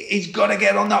 he's got to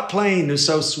get on that plane. It was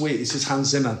so sweet. This is Hans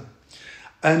Zimmer.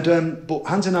 And but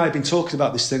Hans and I have been talking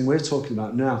about this thing we're talking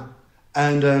about now.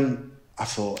 And I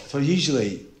thought, so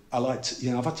usually I like to,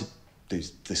 you know, I've had to do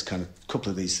this kind of couple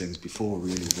of these things before,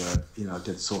 really, where, you know, I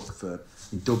did sort of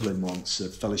in Dublin once, a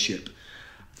fellowship.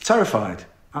 Terrified.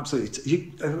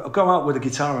 Absolutely. I'll go out with a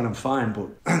guitar and I'm fine. But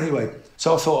anyway,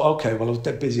 so I thought, okay, well, I was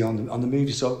dead busy on the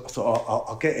movie, so I thought,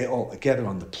 I'll get it all together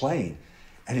on the plane.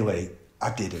 Anyway, I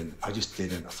didn't. I just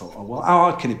didn't. I thought, oh, well, how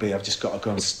hard can it be? I've just got to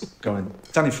go and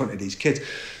stand in front of these kids.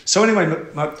 So anyway,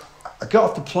 I got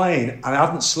off the plane and I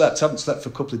haven't slept for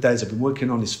a couple of days. I've been working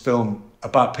on this film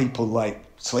about people like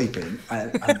sleeping,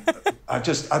 and I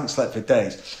just haven't slept for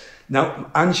days. Now,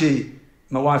 Angie,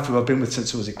 my wife, who I've been with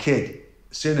since I was a kid,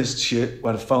 as soon as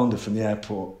when I phoned her from the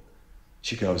airport,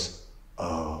 she goes,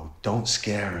 oh, don't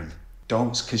scare him.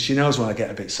 Don't, because she knows when I get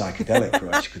a bit psychedelic,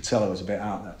 right? She could tell I was a bit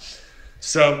out there.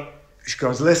 So she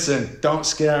goes, listen, don't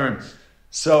scare him.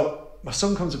 So my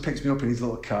son comes and picks me up in his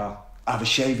little car. I have a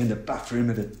shave in the bathroom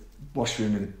and the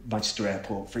washroom in the Manchester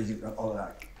airport, freezing, all of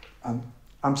that.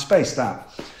 I'm spaced out.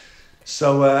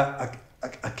 So I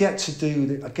get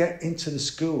into the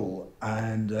school,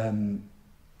 and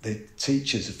the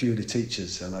teachers, a few of the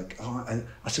teachers are like, oh, and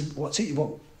I said, what does he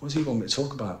want me to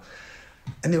talk about?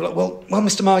 And they were like, well,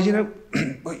 Mr. Marr, you know,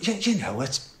 you know,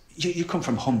 you come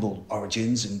from humble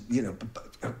origins, and, you know,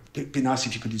 it'd be nice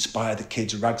if you could inspire the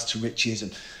kids, rags to riches,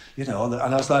 and, you know, and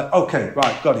I was like, okay,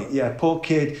 right, got it. Yeah, poor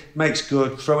kid, makes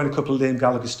good, throw in a couple of Liam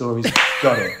Gallagher stories,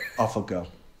 got it, off I'll go.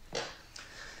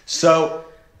 So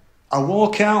I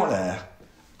walk out there,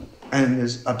 and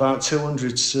there's about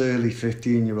 200 surly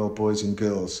 15-year-old boys and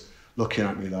girls looking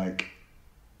at me like,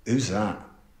 who's that?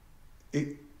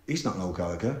 He's not Noel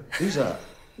Gallagher. Who's that?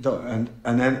 And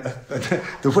then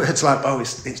the words like, oh,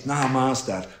 it's Niall Marr's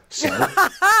dad. So,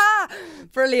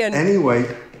 brilliant.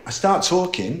 Anyway, I start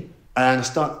talking, and I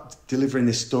start delivering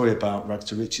this story about rags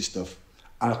to riches stuff,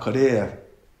 and I could hear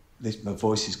my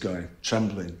voice is going,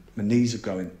 trembling, my knees are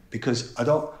going, because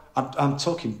I'm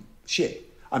talking shit.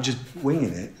 I'm just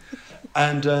winging it.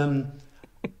 And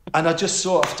I just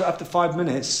saw, after 5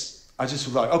 minutes, I just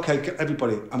was like, okay,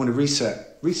 everybody, I'm going to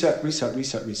reset.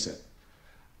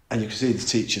 And you can see the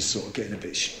teachers sort of getting a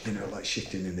bit, you know, like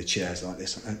shifting in the chairs like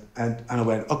this. And I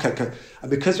went, okay.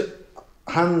 And because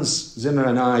Hans Zimmer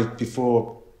and I,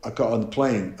 before I got on the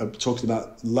plane, are talking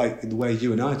about like the way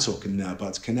you and I are talking now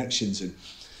about connections and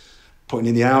putting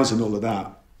in the hours and all of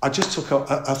that, I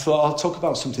thought I'll talk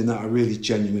about something that I really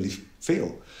genuinely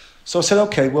feel. So I said,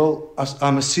 okay, well,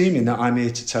 I'm assuming that I'm here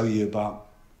to tell you about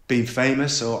being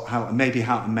famous, or how to make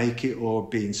it, or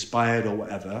be inspired or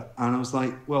whatever. And I was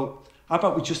like, well, how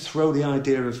about we just throw the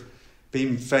idea of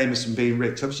being famous and being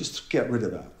rich? Let's just get rid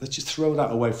of that. Let's just throw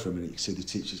that away for a minute. You see the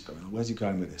teachers going, where's he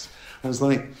going with this? And I was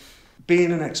like,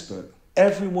 being an expert,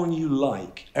 everyone you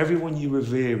like, everyone you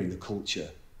revere in the culture,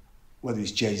 whether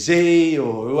it's Jay-Z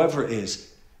or whoever it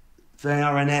is, they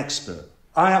are an expert.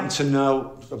 I happen to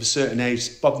know, of a certain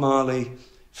age, Bob Marley,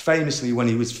 famously, when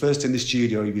he was first in the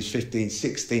studio, he was 15,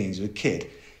 16, as a kid,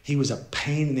 he was a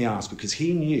pain in the arse because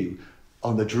he knew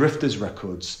on the Drifters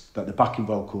records that the backing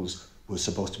vocals were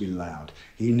supposed to be loud.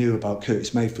 He knew about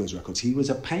Curtis Mayfield's records. He was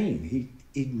a pain.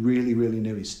 He really, really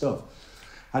knew his stuff.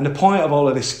 And the point of all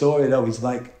of this story, though, is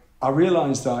like, I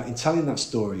realised that in telling that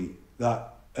story,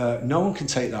 that no one can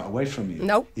take that away from you.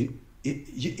 Nope.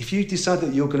 If you decide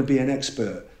that you're going to be an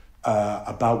expert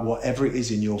about whatever it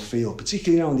is in your field,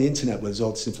 particularly on the internet where there's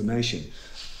all this information,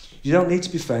 you don't need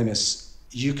to be famous.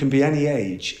 You can be any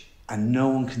age and no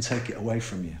one can take it away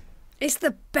from you. It's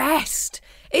the best.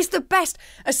 It's the best,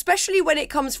 especially when it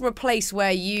comes from a place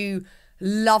where you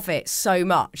love it so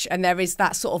much and there is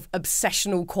that sort of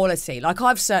obsessional quality. Like,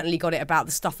 I've certainly got it about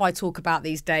the stuff I talk about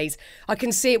these days. I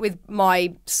can see it with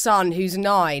my son, who's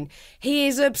 9. He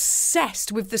is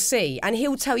obsessed with the sea, and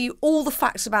he'll tell you all the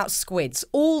facts about squids,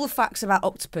 all the facts about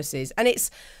octopuses, and it's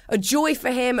a joy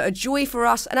for him, a joy for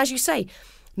us. And as you say,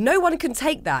 no one can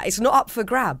take that. It's not up for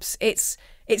grabs. It's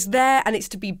there, and it's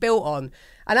to be built on.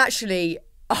 And actually,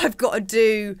 I've got to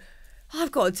do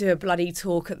a bloody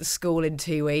talk at the school in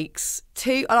 2 weeks.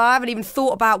 And I haven't even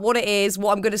thought about what it is,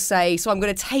 what I'm going to say. So I'm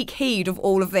going to take heed of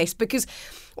all of this, because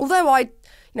although I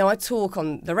I talk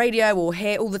on the radio or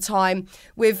here all the time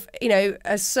with,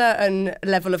 a certain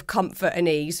level of comfort and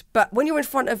ease. But when you're in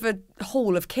front of a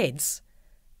hall of kids,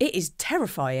 it is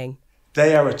terrifying.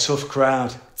 They are a tough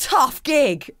crowd. Tough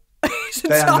gig.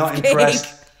 They are not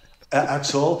impressed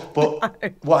at all.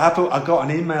 But what happened, I got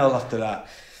an email after that.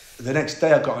 The next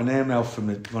day I got an email from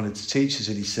one of the teachers,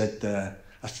 and he said,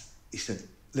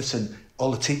 listen,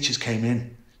 all the teachers came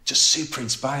in, just super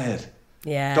inspired.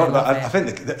 Yeah, I don't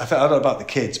know about the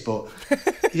kids, but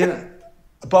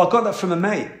but I got that from a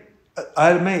mate. I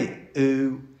had a mate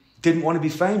who didn't want to be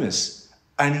famous,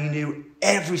 and he knew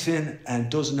everything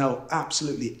and does know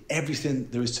absolutely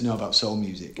everything there is to know about soul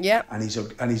music. Yeah, and he's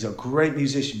a great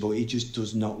musician, but he just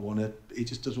doesn't want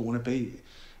to be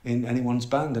in anyone's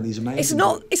band, and he's amazing.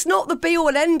 It's not the be all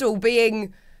and end all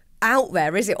being out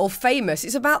there, is it, or famous?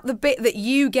 It's about the bit that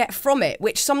you get from it,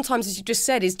 which sometimes, as you just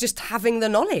said, is just having the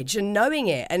knowledge and knowing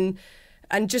it and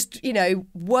just,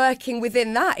 working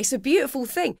within that. It's a beautiful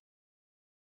thing.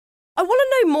 I want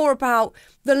to know more about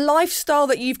the lifestyle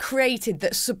that you've created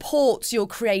that supports your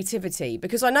creativity,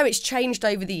 because I know it's changed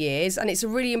over the years, and it's a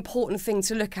really important thing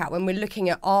to look at when we're looking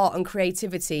at art and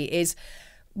creativity, is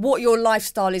what your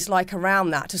lifestyle is like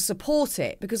around that to support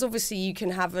it. Because obviously you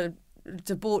can have a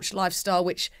debauched lifestyle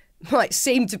which might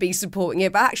seem to be supporting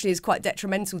it, but actually is quite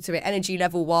detrimental to it, energy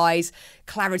level wise,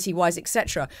 clarity wise,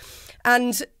 etc.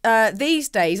 And these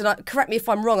days, and correct me if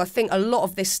I'm wrong, I think a lot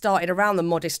of this started around the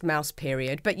Modest Mouse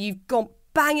period, but you've gone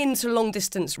bang into long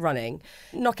distance running,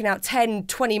 knocking out 10,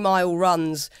 20-mile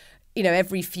runs,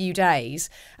 every few days.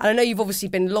 And I know you've obviously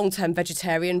been long-term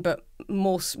vegetarian, but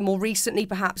more recently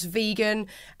perhaps vegan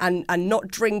and not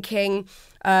drinking,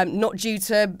 not due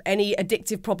to any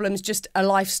addictive problems, just a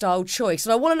lifestyle choice.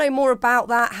 And I want to know more about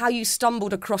that, how you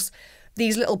stumbled across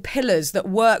these little pillars that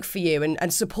work for you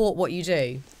and support what you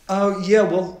do. Oh, yeah,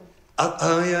 well,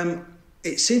 I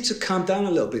it seemed to calm down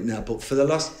a little bit now, but for the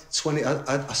last 20,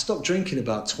 I stopped drinking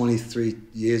about 23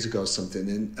 years ago or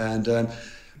something, and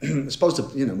I suppose,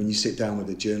 when you sit down with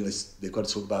a journalist, they've got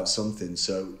to talk about something.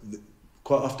 So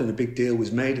quite often a big deal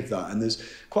was made of that. And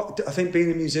I think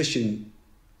being a musician,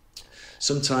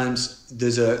 sometimes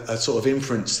there's a sort of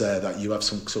inference there that you have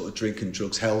some sort of drink and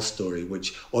drugs hell story, me and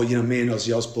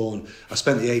Ozzy Osbourne, I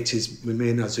spent the 80s with me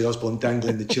and Ozzy Osbourne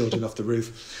dangling the children off the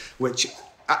roof, which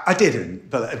I didn't,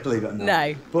 but believe it or not.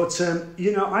 No. But,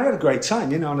 I had a great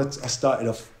time, and I started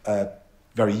off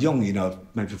very young, I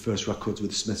made the first records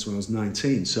with the Smiths when I was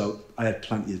 19, so I had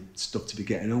plenty of stuff to be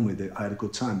getting on with. I had a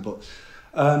good time. But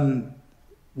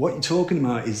what you're talking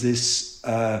about is this,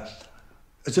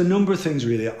 it's a number of things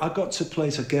really. I got to a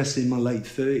place, I guess, in my late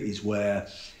 30s where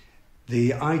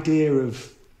the idea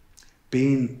of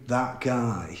being that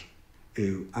guy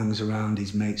who hangs around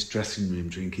his mate's dressing room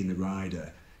drinking the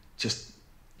Ryder just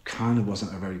kind of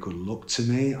wasn't a very good look to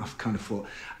me. I've kind of thought...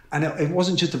 And it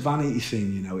wasn't just a vanity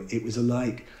thing, it was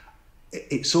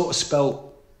it sort of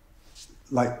spelt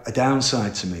like a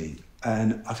downside to me.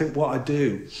 And I think what I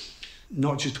do,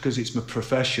 not just because it's my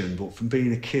profession, but from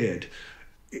being a kid,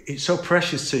 it's so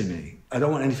precious to me. I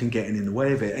don't want anything getting in the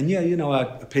way of it. And yeah, I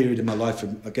had a period in my life,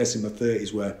 I guess in my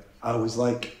 30s, where I was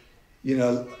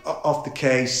off the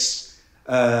case,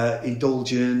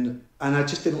 indulgent, and I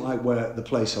just didn't like the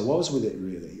place I was with it,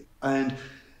 really. And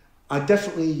I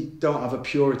definitely don't have a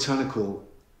puritanical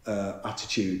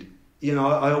attitude.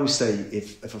 I always say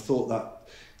if I thought that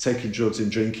taking drugs and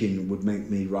drinking would make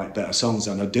me write better songs,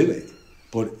 then I'd do it.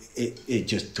 But it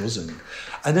just doesn't.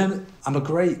 And then I'm a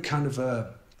great kind of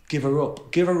a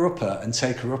giver-upper and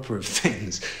taker-upper of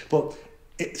things. But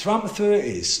throughout my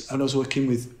 30s, and I was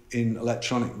working in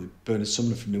electronic with Bernard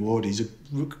Sumner from New Orleans. He's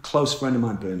a close friend of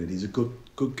mine, Bernard. He's a good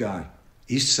guy.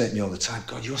 He used to say to me all the time,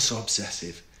 God, you're so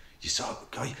obsessive. You're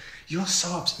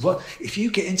so obsessive. What if you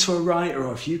get into a writer,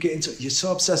 or if you get into, you're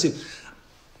so obsessive.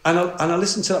 And I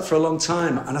listened to that for a long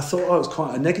time, and I thought, it was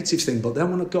quite a negative thing. But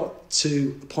then when I got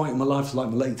to a point in my life, like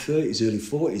my late 30s, early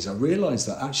 40s, I realised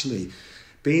that actually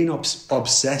being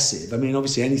obsessive, I mean,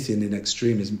 obviously anything in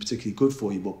extreme isn't particularly good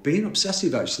for you, but being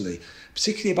obsessive actually,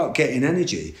 particularly about getting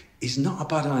energy, is not a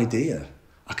bad idea.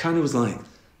 I kind of was like,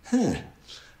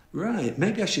 right,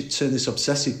 maybe I should turn this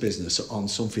obsessive business on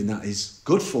something that is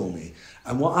good for me.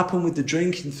 And what happened with the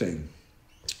drinking thing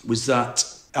was that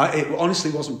it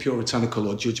honestly wasn't puritanical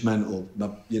or judgmental.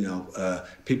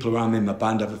 People around me in my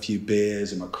band have a few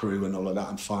beers and my crew and all of that.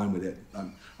 I'm fine with it.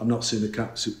 I'm not saying I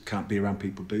can't be around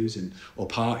people boozing or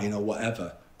partying or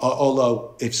whatever.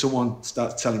 Although if someone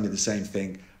starts telling me the same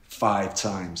thing 5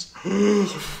 times,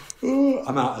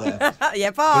 I'm out of there.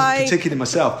 Yeah, bye. Particularly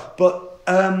myself. But...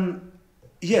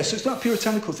 so it's not a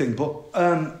puritanical thing, but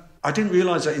I didn't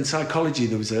realise that in psychology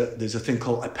there's a thing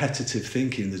called appetitive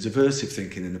thinking. There's aversive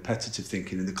thinking and appetitive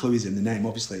thinking, and the clue is in the name.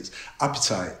 Obviously, it's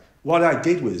appetite. What I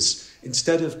did was,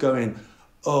 instead of going,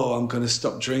 oh, I'm going to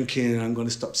stop drinking, I'm going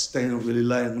to stop staying up really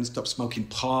late, I'm going to stop smoking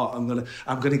pot, I'm going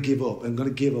to give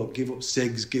up, give up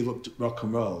cigs, give up rock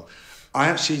and roll. I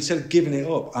actually, instead of giving it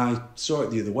up, I saw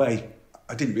it the other way.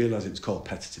 I didn't realise it was called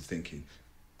appetitive thinking,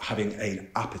 having an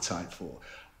appetite for.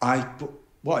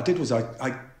 What I did was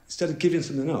I instead of giving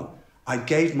something up, I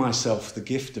gave myself the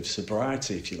gift of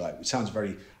sobriety, if you like. It sounds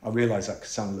I realise that could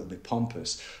sound a little bit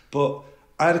pompous, but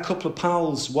I had a couple of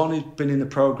pals, one who'd been in the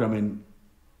programme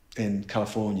in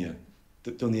California,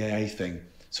 that done the AA thing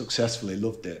successfully,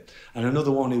 loved it, and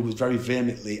another one who was very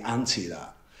vehemently anti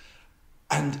that.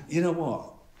 And you know what?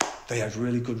 They had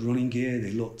really good running gear.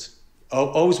 They looked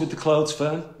always with the clothes,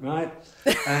 Fearne, right?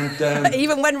 And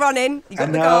even when running, you got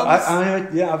and the arms.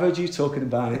 I've heard you talking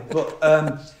about it, but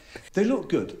they looked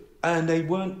good, and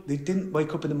they didn't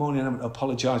wake up in the morning and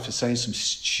apologise for saying some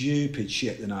stupid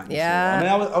shit the night before. Yeah.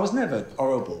 I mean, I was never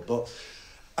horrible,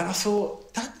 and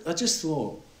I just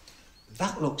thought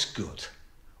that looks good,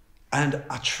 and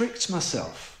I tricked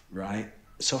myself, right?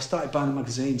 So I started buying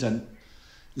magazines and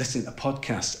listening to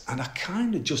podcasts, and I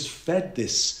kind of just fed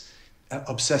this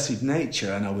obsessive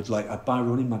nature, and I'd buy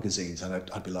running magazines, and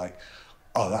I'd be like,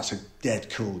 oh, that's a dead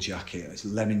cool jacket, it's a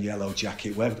lemon yellow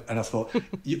jacket, whatever. And I thought,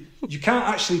 you can't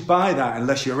actually buy that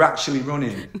unless you're actually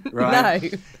running, right? No.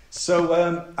 So,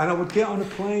 and I would get on a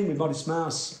plane with Modest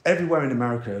Mouse. Everywhere in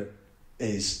America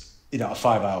is, a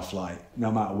 5-hour flight,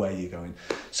 no matter where you're going.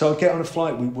 So I'd get on a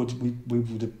flight, we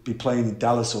would be playing in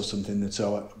Dallas or something, and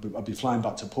so I'd be flying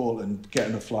back to Portland,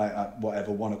 getting a flight at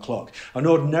whatever, 1 o'clock. And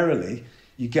ordinarily,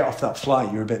 you get off that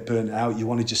flight, you're a bit burnt out, you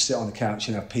want to just sit on the couch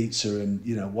and have pizza and,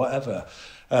 whatever.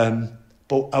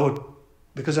 But I would,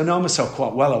 because I know myself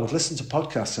quite well, I would listen to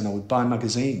podcasts and I would buy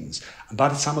magazines. And by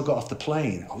the time I got off the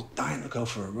plane, I was dying to go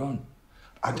for a run.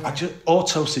 I just,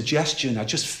 auto-suggestion, I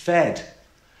just fed.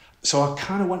 So I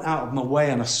kind of went out of my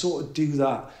way, and I sort of do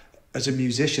that as a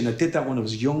musician. I did that when I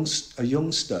was a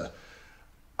youngster.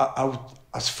 I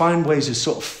find ways of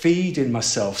sort of feeding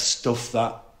myself stuff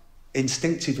that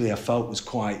instinctively I felt was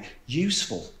quite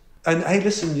useful. And hey,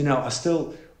 listen,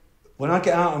 when I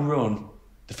get out and run,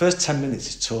 the first 10 minutes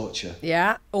is torture.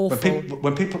 Yeah, awful.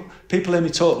 When people hear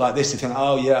me talk like this, they think,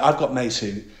 oh yeah, I've got mates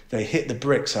who, they hit the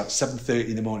bricks at 7:30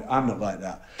 in the morning. I'm not like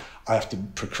that. I have to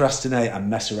procrastinate and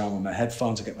mess around with my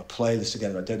headphones. I get my playlist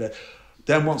together.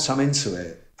 Then once I'm into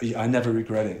it, I never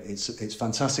regret it. It's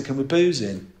fantastic. And with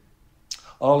boozing,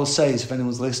 all I'll say is, if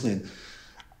anyone's listening,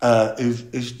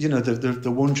 who's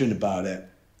they're wondering about it,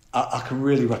 I can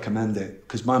really recommend it,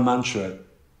 because my mantra,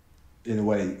 in a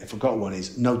way, if I've got one,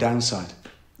 is no downside.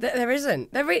 There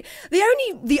isn't.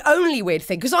 The only weird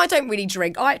thing, because I don't really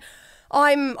drink. I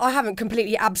haven't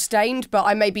completely abstained, but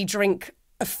I maybe drink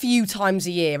a few times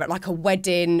a year at like a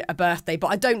wedding, a birthday, but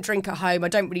I don't drink at home. I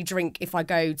don't really drink if I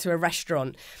go to a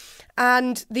restaurant.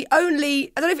 And I don't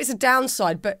know if it's a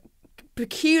downside, but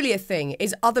peculiar thing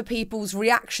is other people's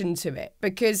reaction to it,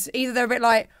 because either they're a bit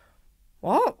like,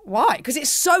 what? Why? Because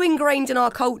it's so ingrained in our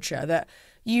culture that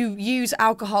you use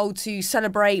alcohol to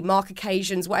celebrate, mark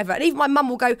occasions, whatever. And even my mum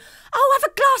will go, oh,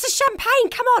 have a glass of champagne,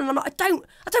 come on. And I'm like, I don't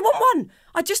want one.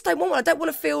 I just don't want one. I don't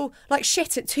want to feel like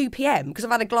shit at 2 p.m. because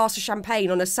I've had a glass of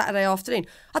champagne on a Saturday afternoon.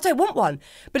 I don't want one.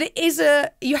 But it is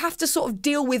you have to sort of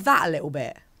deal with that a little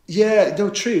bit. Yeah,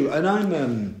 no, true. And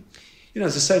I'm,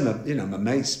 as I say, my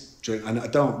mates drink, and I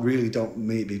don't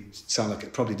maybe sound like,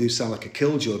 it probably do sound like a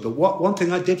killjoy, but one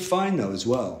thing I did find though as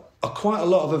well, are quite a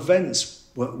lot of events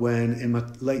when in my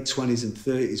late 20s and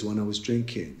 30s when I was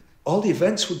drinking, all the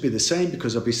events would be the same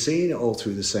because I'd be seeing it all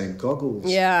through the same goggles.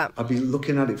 Yeah. I'd be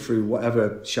looking at it through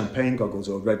whatever champagne goggles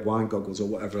or red wine goggles or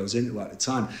whatever I was into at the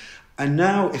time. And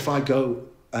now if I do go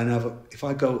and hang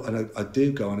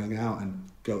out and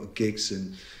go to gigs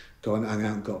and go and hang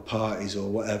out and go to parties or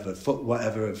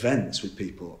whatever events with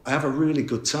people, I have a really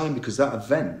good time because that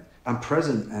event, I'm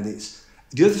present, and it's...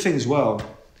 The other thing as well,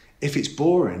 if it's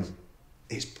boring,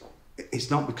 it's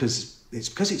not because... It's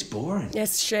because it's boring.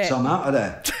 Yes, shit. So I'm out of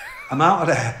there.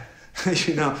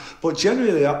 But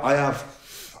generally,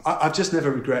 I've just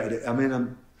never regretted it. I mean,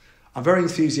 I'm very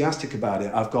enthusiastic about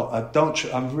it.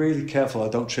 I'm really careful. I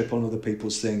don't trip on other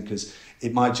people's thing because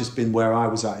it might just been where I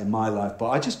was at in my life.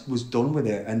 But I just was done with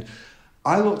it, and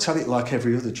I looked at it like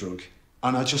every other drug,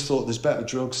 and I just thought there's better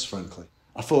drugs. Frankly,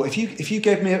 I thought if you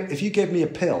gave me a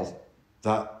pill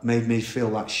that made me feel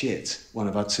like shit when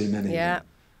I've had too many. Yeah.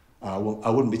 I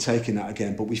wouldn't be taking that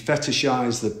again. But we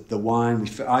fetishise the wine.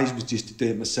 I used to do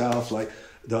it myself, like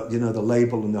the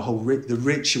label and the whole the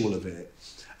ritual of it.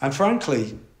 And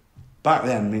frankly, back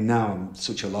then, I mean, now I'm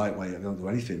such a lightweight, I don't do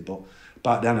anything, but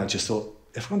back then I just thought,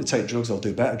 if I'm going to take drugs, I'll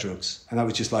do better drugs. And that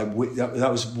was just like, that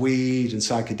was weed and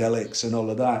psychedelics and all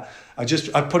of that. I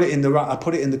put it in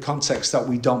the context that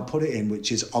we don't put it in,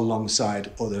 which is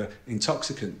alongside other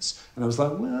intoxicants. And I was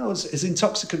like, well, as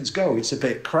intoxicants go, it's a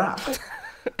bit crap.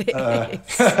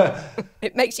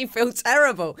 It makes you feel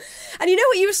terrible. And you know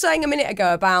what you were saying a minute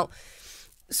ago about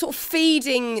sort of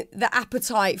feeding the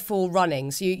appetite for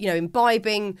running. So, you know,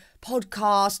 imbibing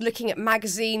podcasts, looking at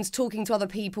magazines, talking to other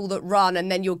people that run, and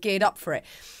then you're geared up for it.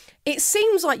 It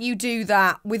seems like you do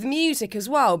that with music as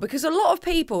well, because a lot of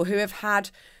people who have had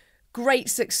great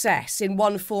success in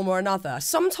one form or another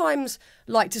sometimes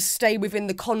like to stay within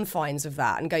the confines of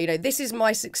that and go, you know, this is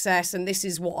my success and this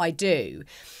is what I do.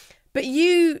 But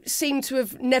you seem to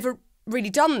have never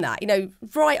really done that. You know,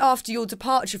 right after your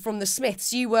departure from the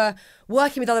Smiths, you were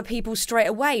working with other people straight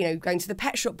away, you know, going to the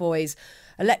Pet Shop Boys,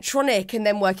 Electronic, and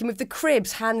then working with the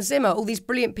Cribs, Hans Zimmer, all these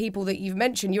brilliant people that you've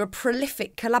mentioned. You're a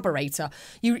prolific collaborator.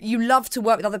 You love to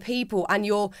work with other people, and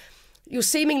you're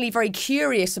seemingly very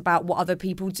curious about what other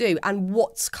people do and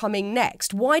what's coming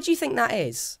next. Why do you think that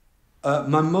is?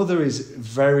 My mother is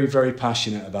very, very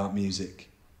passionate about music.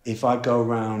 If I go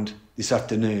around this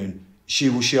afternoon, she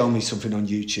will show me something on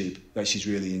YouTube that she's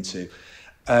really into,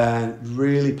 and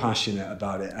really passionate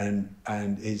about it,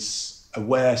 and is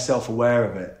self-aware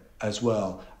of it as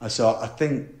well. So I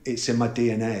think it's in my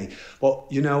DNA. But,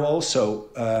 you know, also,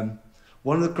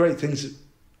 one of the great things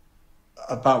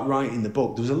about writing the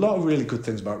book, there was a lot of really good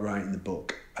things about writing the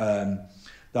book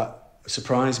that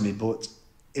surprised me, but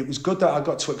it was good that I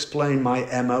got to explain my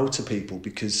MO to people,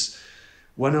 because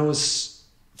when I was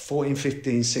 14,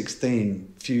 15,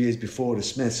 16, a few years before the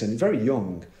Smiths, and very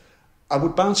young, I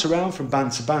would bounce around from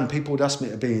band to band. People would ask me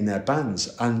to be in their bands,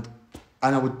 and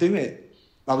I would do it.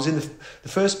 I was in the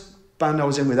first band I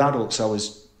was in with adults.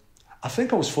 I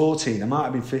think I was 14. I might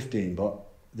have been 15, but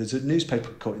there's a newspaper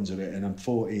cuttings of it, and I'm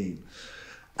 14.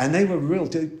 And they were real,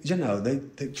 you know,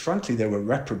 frankly, they were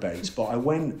reprobates. But I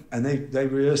went and they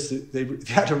rehearsed it. They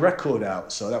had a record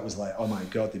out. So that was like, oh my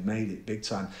God, they've made it big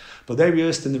time. But they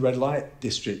rehearsed in the red light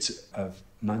district of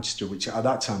Manchester, which at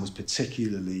that time was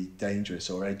particularly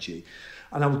dangerous or edgy.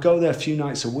 And I would go there a few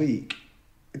nights a week.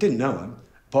 I didn't know them,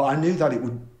 but I knew that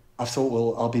I thought,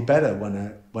 well, I'll be better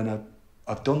when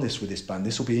I've done this with this band.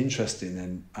 This will be interesting,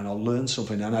 and I'll learn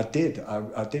something. And I did.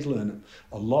 I did learn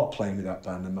a lot playing with that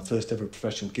band, and my first ever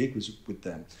professional gig was with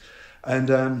them. And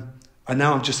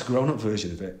now I'm just a grown-up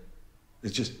version of it.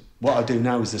 It's just, what I do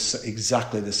now is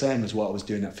exactly the same as what I was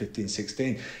doing at 15,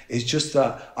 16. It's just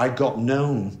that I got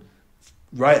known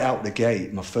right out the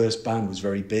gate. My first band was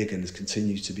very big and has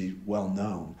continued to be well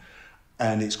known.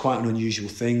 And it's quite an unusual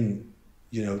thing,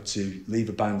 you know, to leave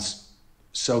a band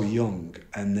so young,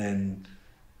 and then,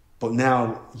 but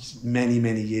now, many,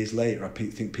 many years later, I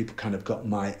think people kind of got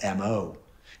my MO.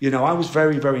 You know, I was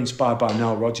very, very inspired by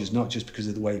Nile Rodgers, not just because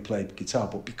of the way he played guitar,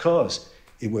 but because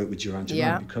he worked with Duran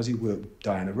Duran, because he worked with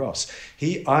Diana Ross.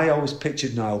 I always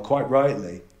pictured Nile, quite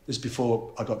rightly, this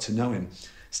before I got to know him,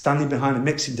 standing behind a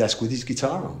mixing desk with his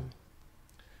guitar on,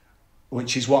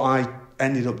 which is what I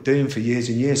ended up doing for years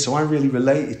and years. So I really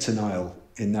related to Nile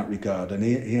in that regard, and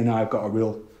he and I have got a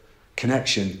real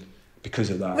connection because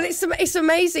of that. Well, it's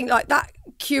amazing. Like, that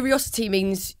curiosity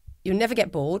means you'll never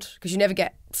get bored, because you never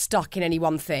get stuck in any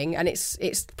one thing, and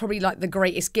it's probably like the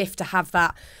greatest gift to have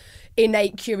that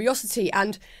innate curiosity.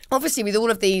 And obviously, with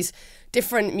all of these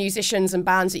different musicians and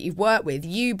bands that you've worked with,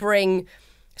 you bring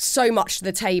so much to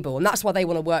the table, and that's why they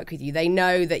want to work with you. They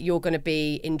know that you're going to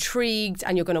be intrigued,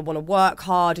 and you're going to want to work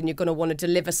hard, and you're going to want to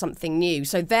deliver something new.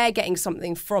 So they're getting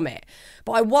something from it.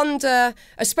 But I wonder,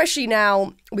 especially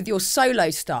now with your solo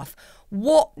stuff,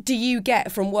 what do you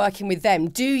get from working with them?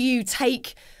 Do you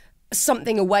take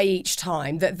something away each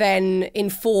time that then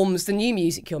informs the new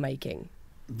music you're making?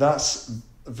 That's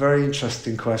a very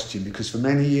interesting question, because for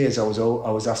many years I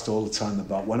was asked all the time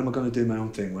about, when am I going to do my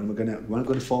own thing? When am I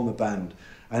going to form a band?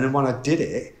 And then when I did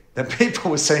it, then people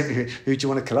were saying to me, who do you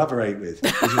want to collaborate with?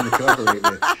 Who do you want to collaborate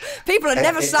with? People are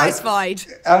never satisfied.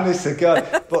 Honest to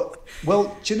God. But,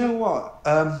 well, do you know what?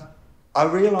 I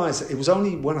realised it was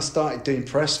only when I started doing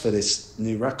press for this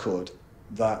new record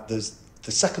that there's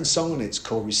the second song on it's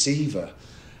called Receiver.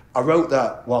 I wrote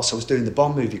that whilst I was doing the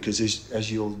Bond movie, because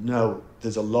as you'll know,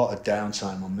 there's a lot of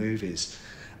downtime on movies.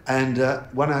 And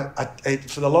when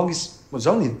for the longest, it was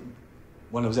only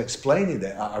when I was explaining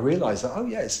it, I realised that, oh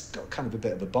yeah, it's got kind of a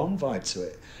bit of a Bond vibe to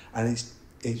it. And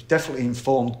it's definitely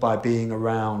informed by being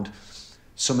around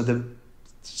some of the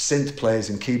synth players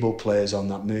and keyboard players on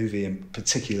that movie, and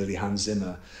particularly Hans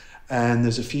Zimmer. And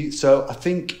there's a few, so I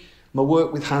think my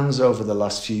work with Hans over the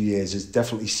last few years has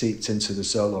definitely seeped into the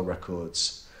solo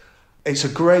records. It's a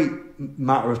great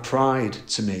matter of pride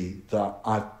to me that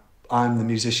I'm the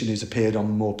musician who's appeared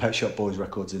on more Pet Shop Boys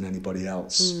records than anybody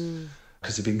else,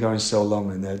 because they've been going so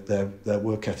long and their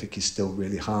work ethic is still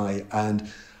really high.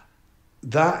 And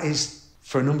that is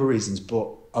for a number of reasons, but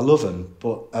I love them.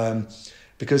 But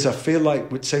because I feel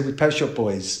like, say with Pet Shop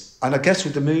Boys, and I guess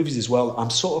with the movies as well,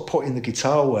 I'm sort of putting the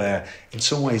guitar where, in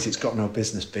some ways, it's got no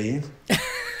business being.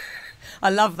 I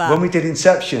love that. When we did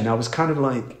Inception, I was kind of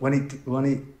like, when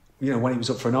he was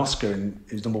up for an Oscar and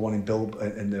he was #1 in Bill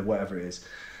in the whatever it is,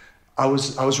 I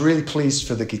was really pleased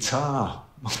for the guitar.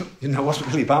 It wasn't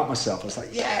really about myself. I was like,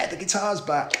 yeah, the guitar's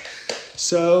back.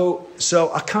 So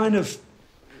I kind of,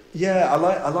 yeah, I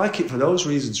like it for those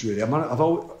reasons really.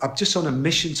 I'm just on a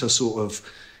mission to sort of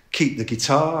keep the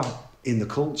guitar in the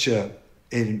culture,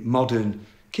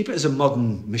 keep it as a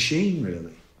modern machine,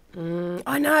 really.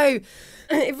 I know.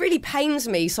 It really pains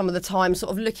me some of the time,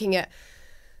 sort of looking at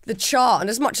the chart. And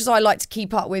as much as I like to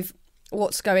keep up with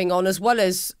what's going on, as well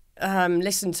as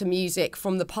listen to music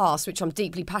from the past, which I'm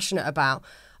deeply passionate about,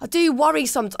 I do worry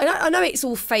sometimes. I know it's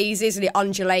all phases and it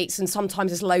undulates, and sometimes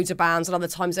there's loads of bands and other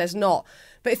times there's not.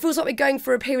 But it feels like we're going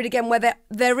through a period again where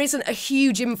there isn't a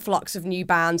huge influx of new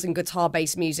bands and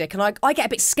guitar-based music. And I get a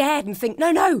bit scared and think,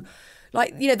 no.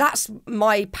 Like, that's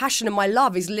my passion and my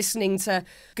love, is listening to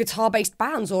guitar-based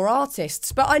bands or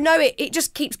artists. But I know it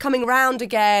just keeps coming around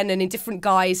again and in different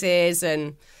guises,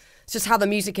 and it's just how the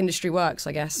music industry works,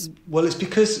 I guess. Well, it's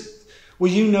because... but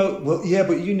you know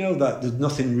that there's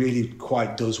nothing really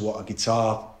quite does what a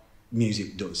guitar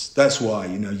music does. That's why,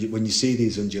 when you see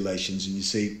these undulations and you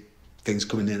see things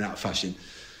coming in and out of fashion.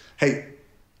 Hey,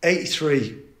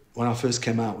 83, when I first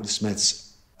came out with the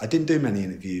Smiths, I didn't do many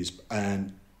interviews,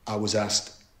 and I was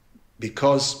asked,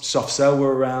 because Soft Cell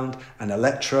were around and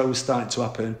electro was starting to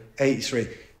happen, 83,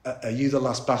 are you the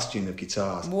last bastion of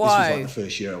guitars? Whoa. This was like the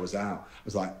first year I was out. I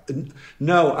was like,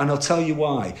 no, and I'll tell you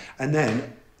why. And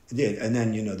then there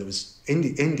was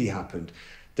indie happened.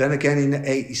 Then again in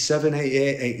 87,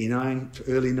 88, 89,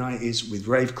 early 90s with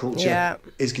rave culture, yeah.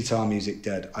 Is guitar music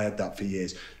dead? I had that for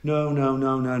years. No.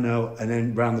 And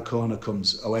then round the corner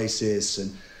comes Oasis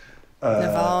and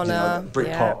Nirvana,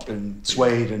 Britpop and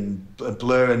Suede and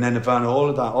Blur, and then Nirvana,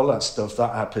 all that stuff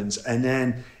that happens. And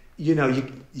then,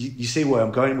 you see where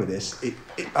I'm going with this.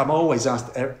 I'm always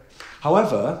asked.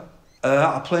 However,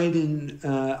 I played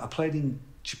in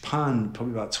Japan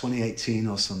probably about 2018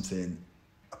 or something.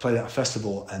 I played at a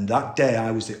festival, and that day I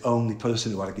was the only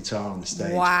person who had a guitar on the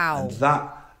stage. Wow. And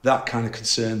that kind of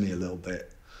concerned me a little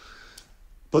bit.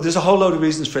 But there's a whole load of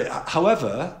reasons for it.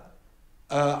 However,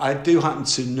 I do happen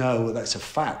to know that it's a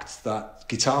fact that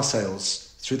guitar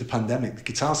sales, through the pandemic, the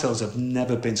guitar sales have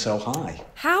never been so high.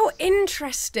 How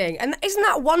interesting. And isn't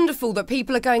that wonderful that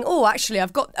people are going, oh, actually,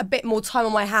 I've got a bit more time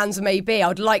on my hands, maybe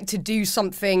I'd like to do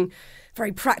something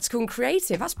very practical and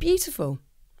creative. That's beautiful.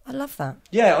 I love that.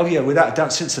 Yeah, without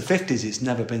doubt, since the 50s, it's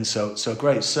never been so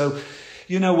great. So,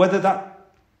 whether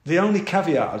the only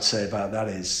caveat I'd say about that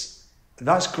is,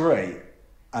 that's great.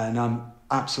 And I'm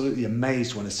absolutely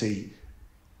amazed when I see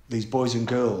these boys and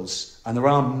girls, and there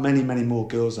are many, many more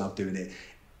girls now doing it,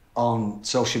 on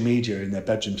social media in their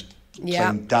bedrooms,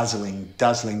 playing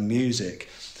dazzling music.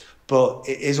 But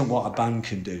it isn't what a band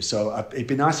can do. So it'd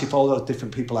be nice if all those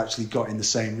different people actually got in the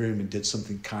same room and did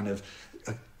something kind of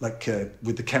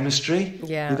with the chemistry.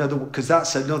 Yeah. Because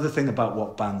that's another thing about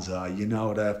what bands are.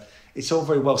 It's all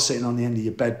very well sitting on the end of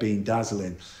your bed being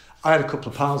dazzling. I had a couple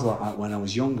of pals like that when I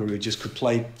was younger who just could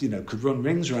play, could run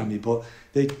rings around me. But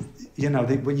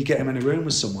when you get them in a room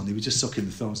with someone, they were just sucking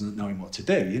the thumbs and not knowing what to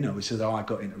do. We said, I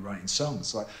got into writing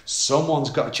songs. Like, someone's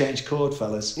got to change chord,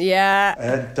 fellas. Yeah.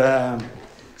 And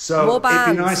so it'd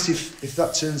be nice if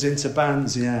that turns into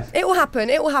bands. Yeah. It will happen.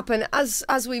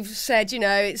 As we've said,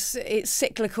 it's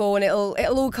cyclical, and it'll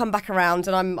all come back around,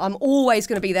 and I'm always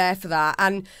going to be there for that.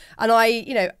 And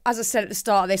I, as I said at the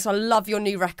start of this, I love your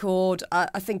new record.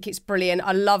 I think it's brilliant.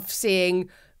 I love seeing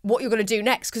what you're going to do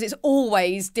next, because it's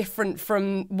always different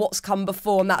from what's come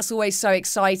before, and that's always so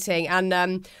exciting.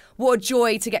 And what a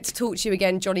joy to get to talk to you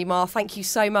again, Johnny Marr. Thank you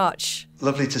so much.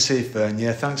 Lovely to see you, Fearne.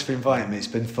 Yeah, thanks for inviting me. It's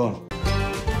been fun.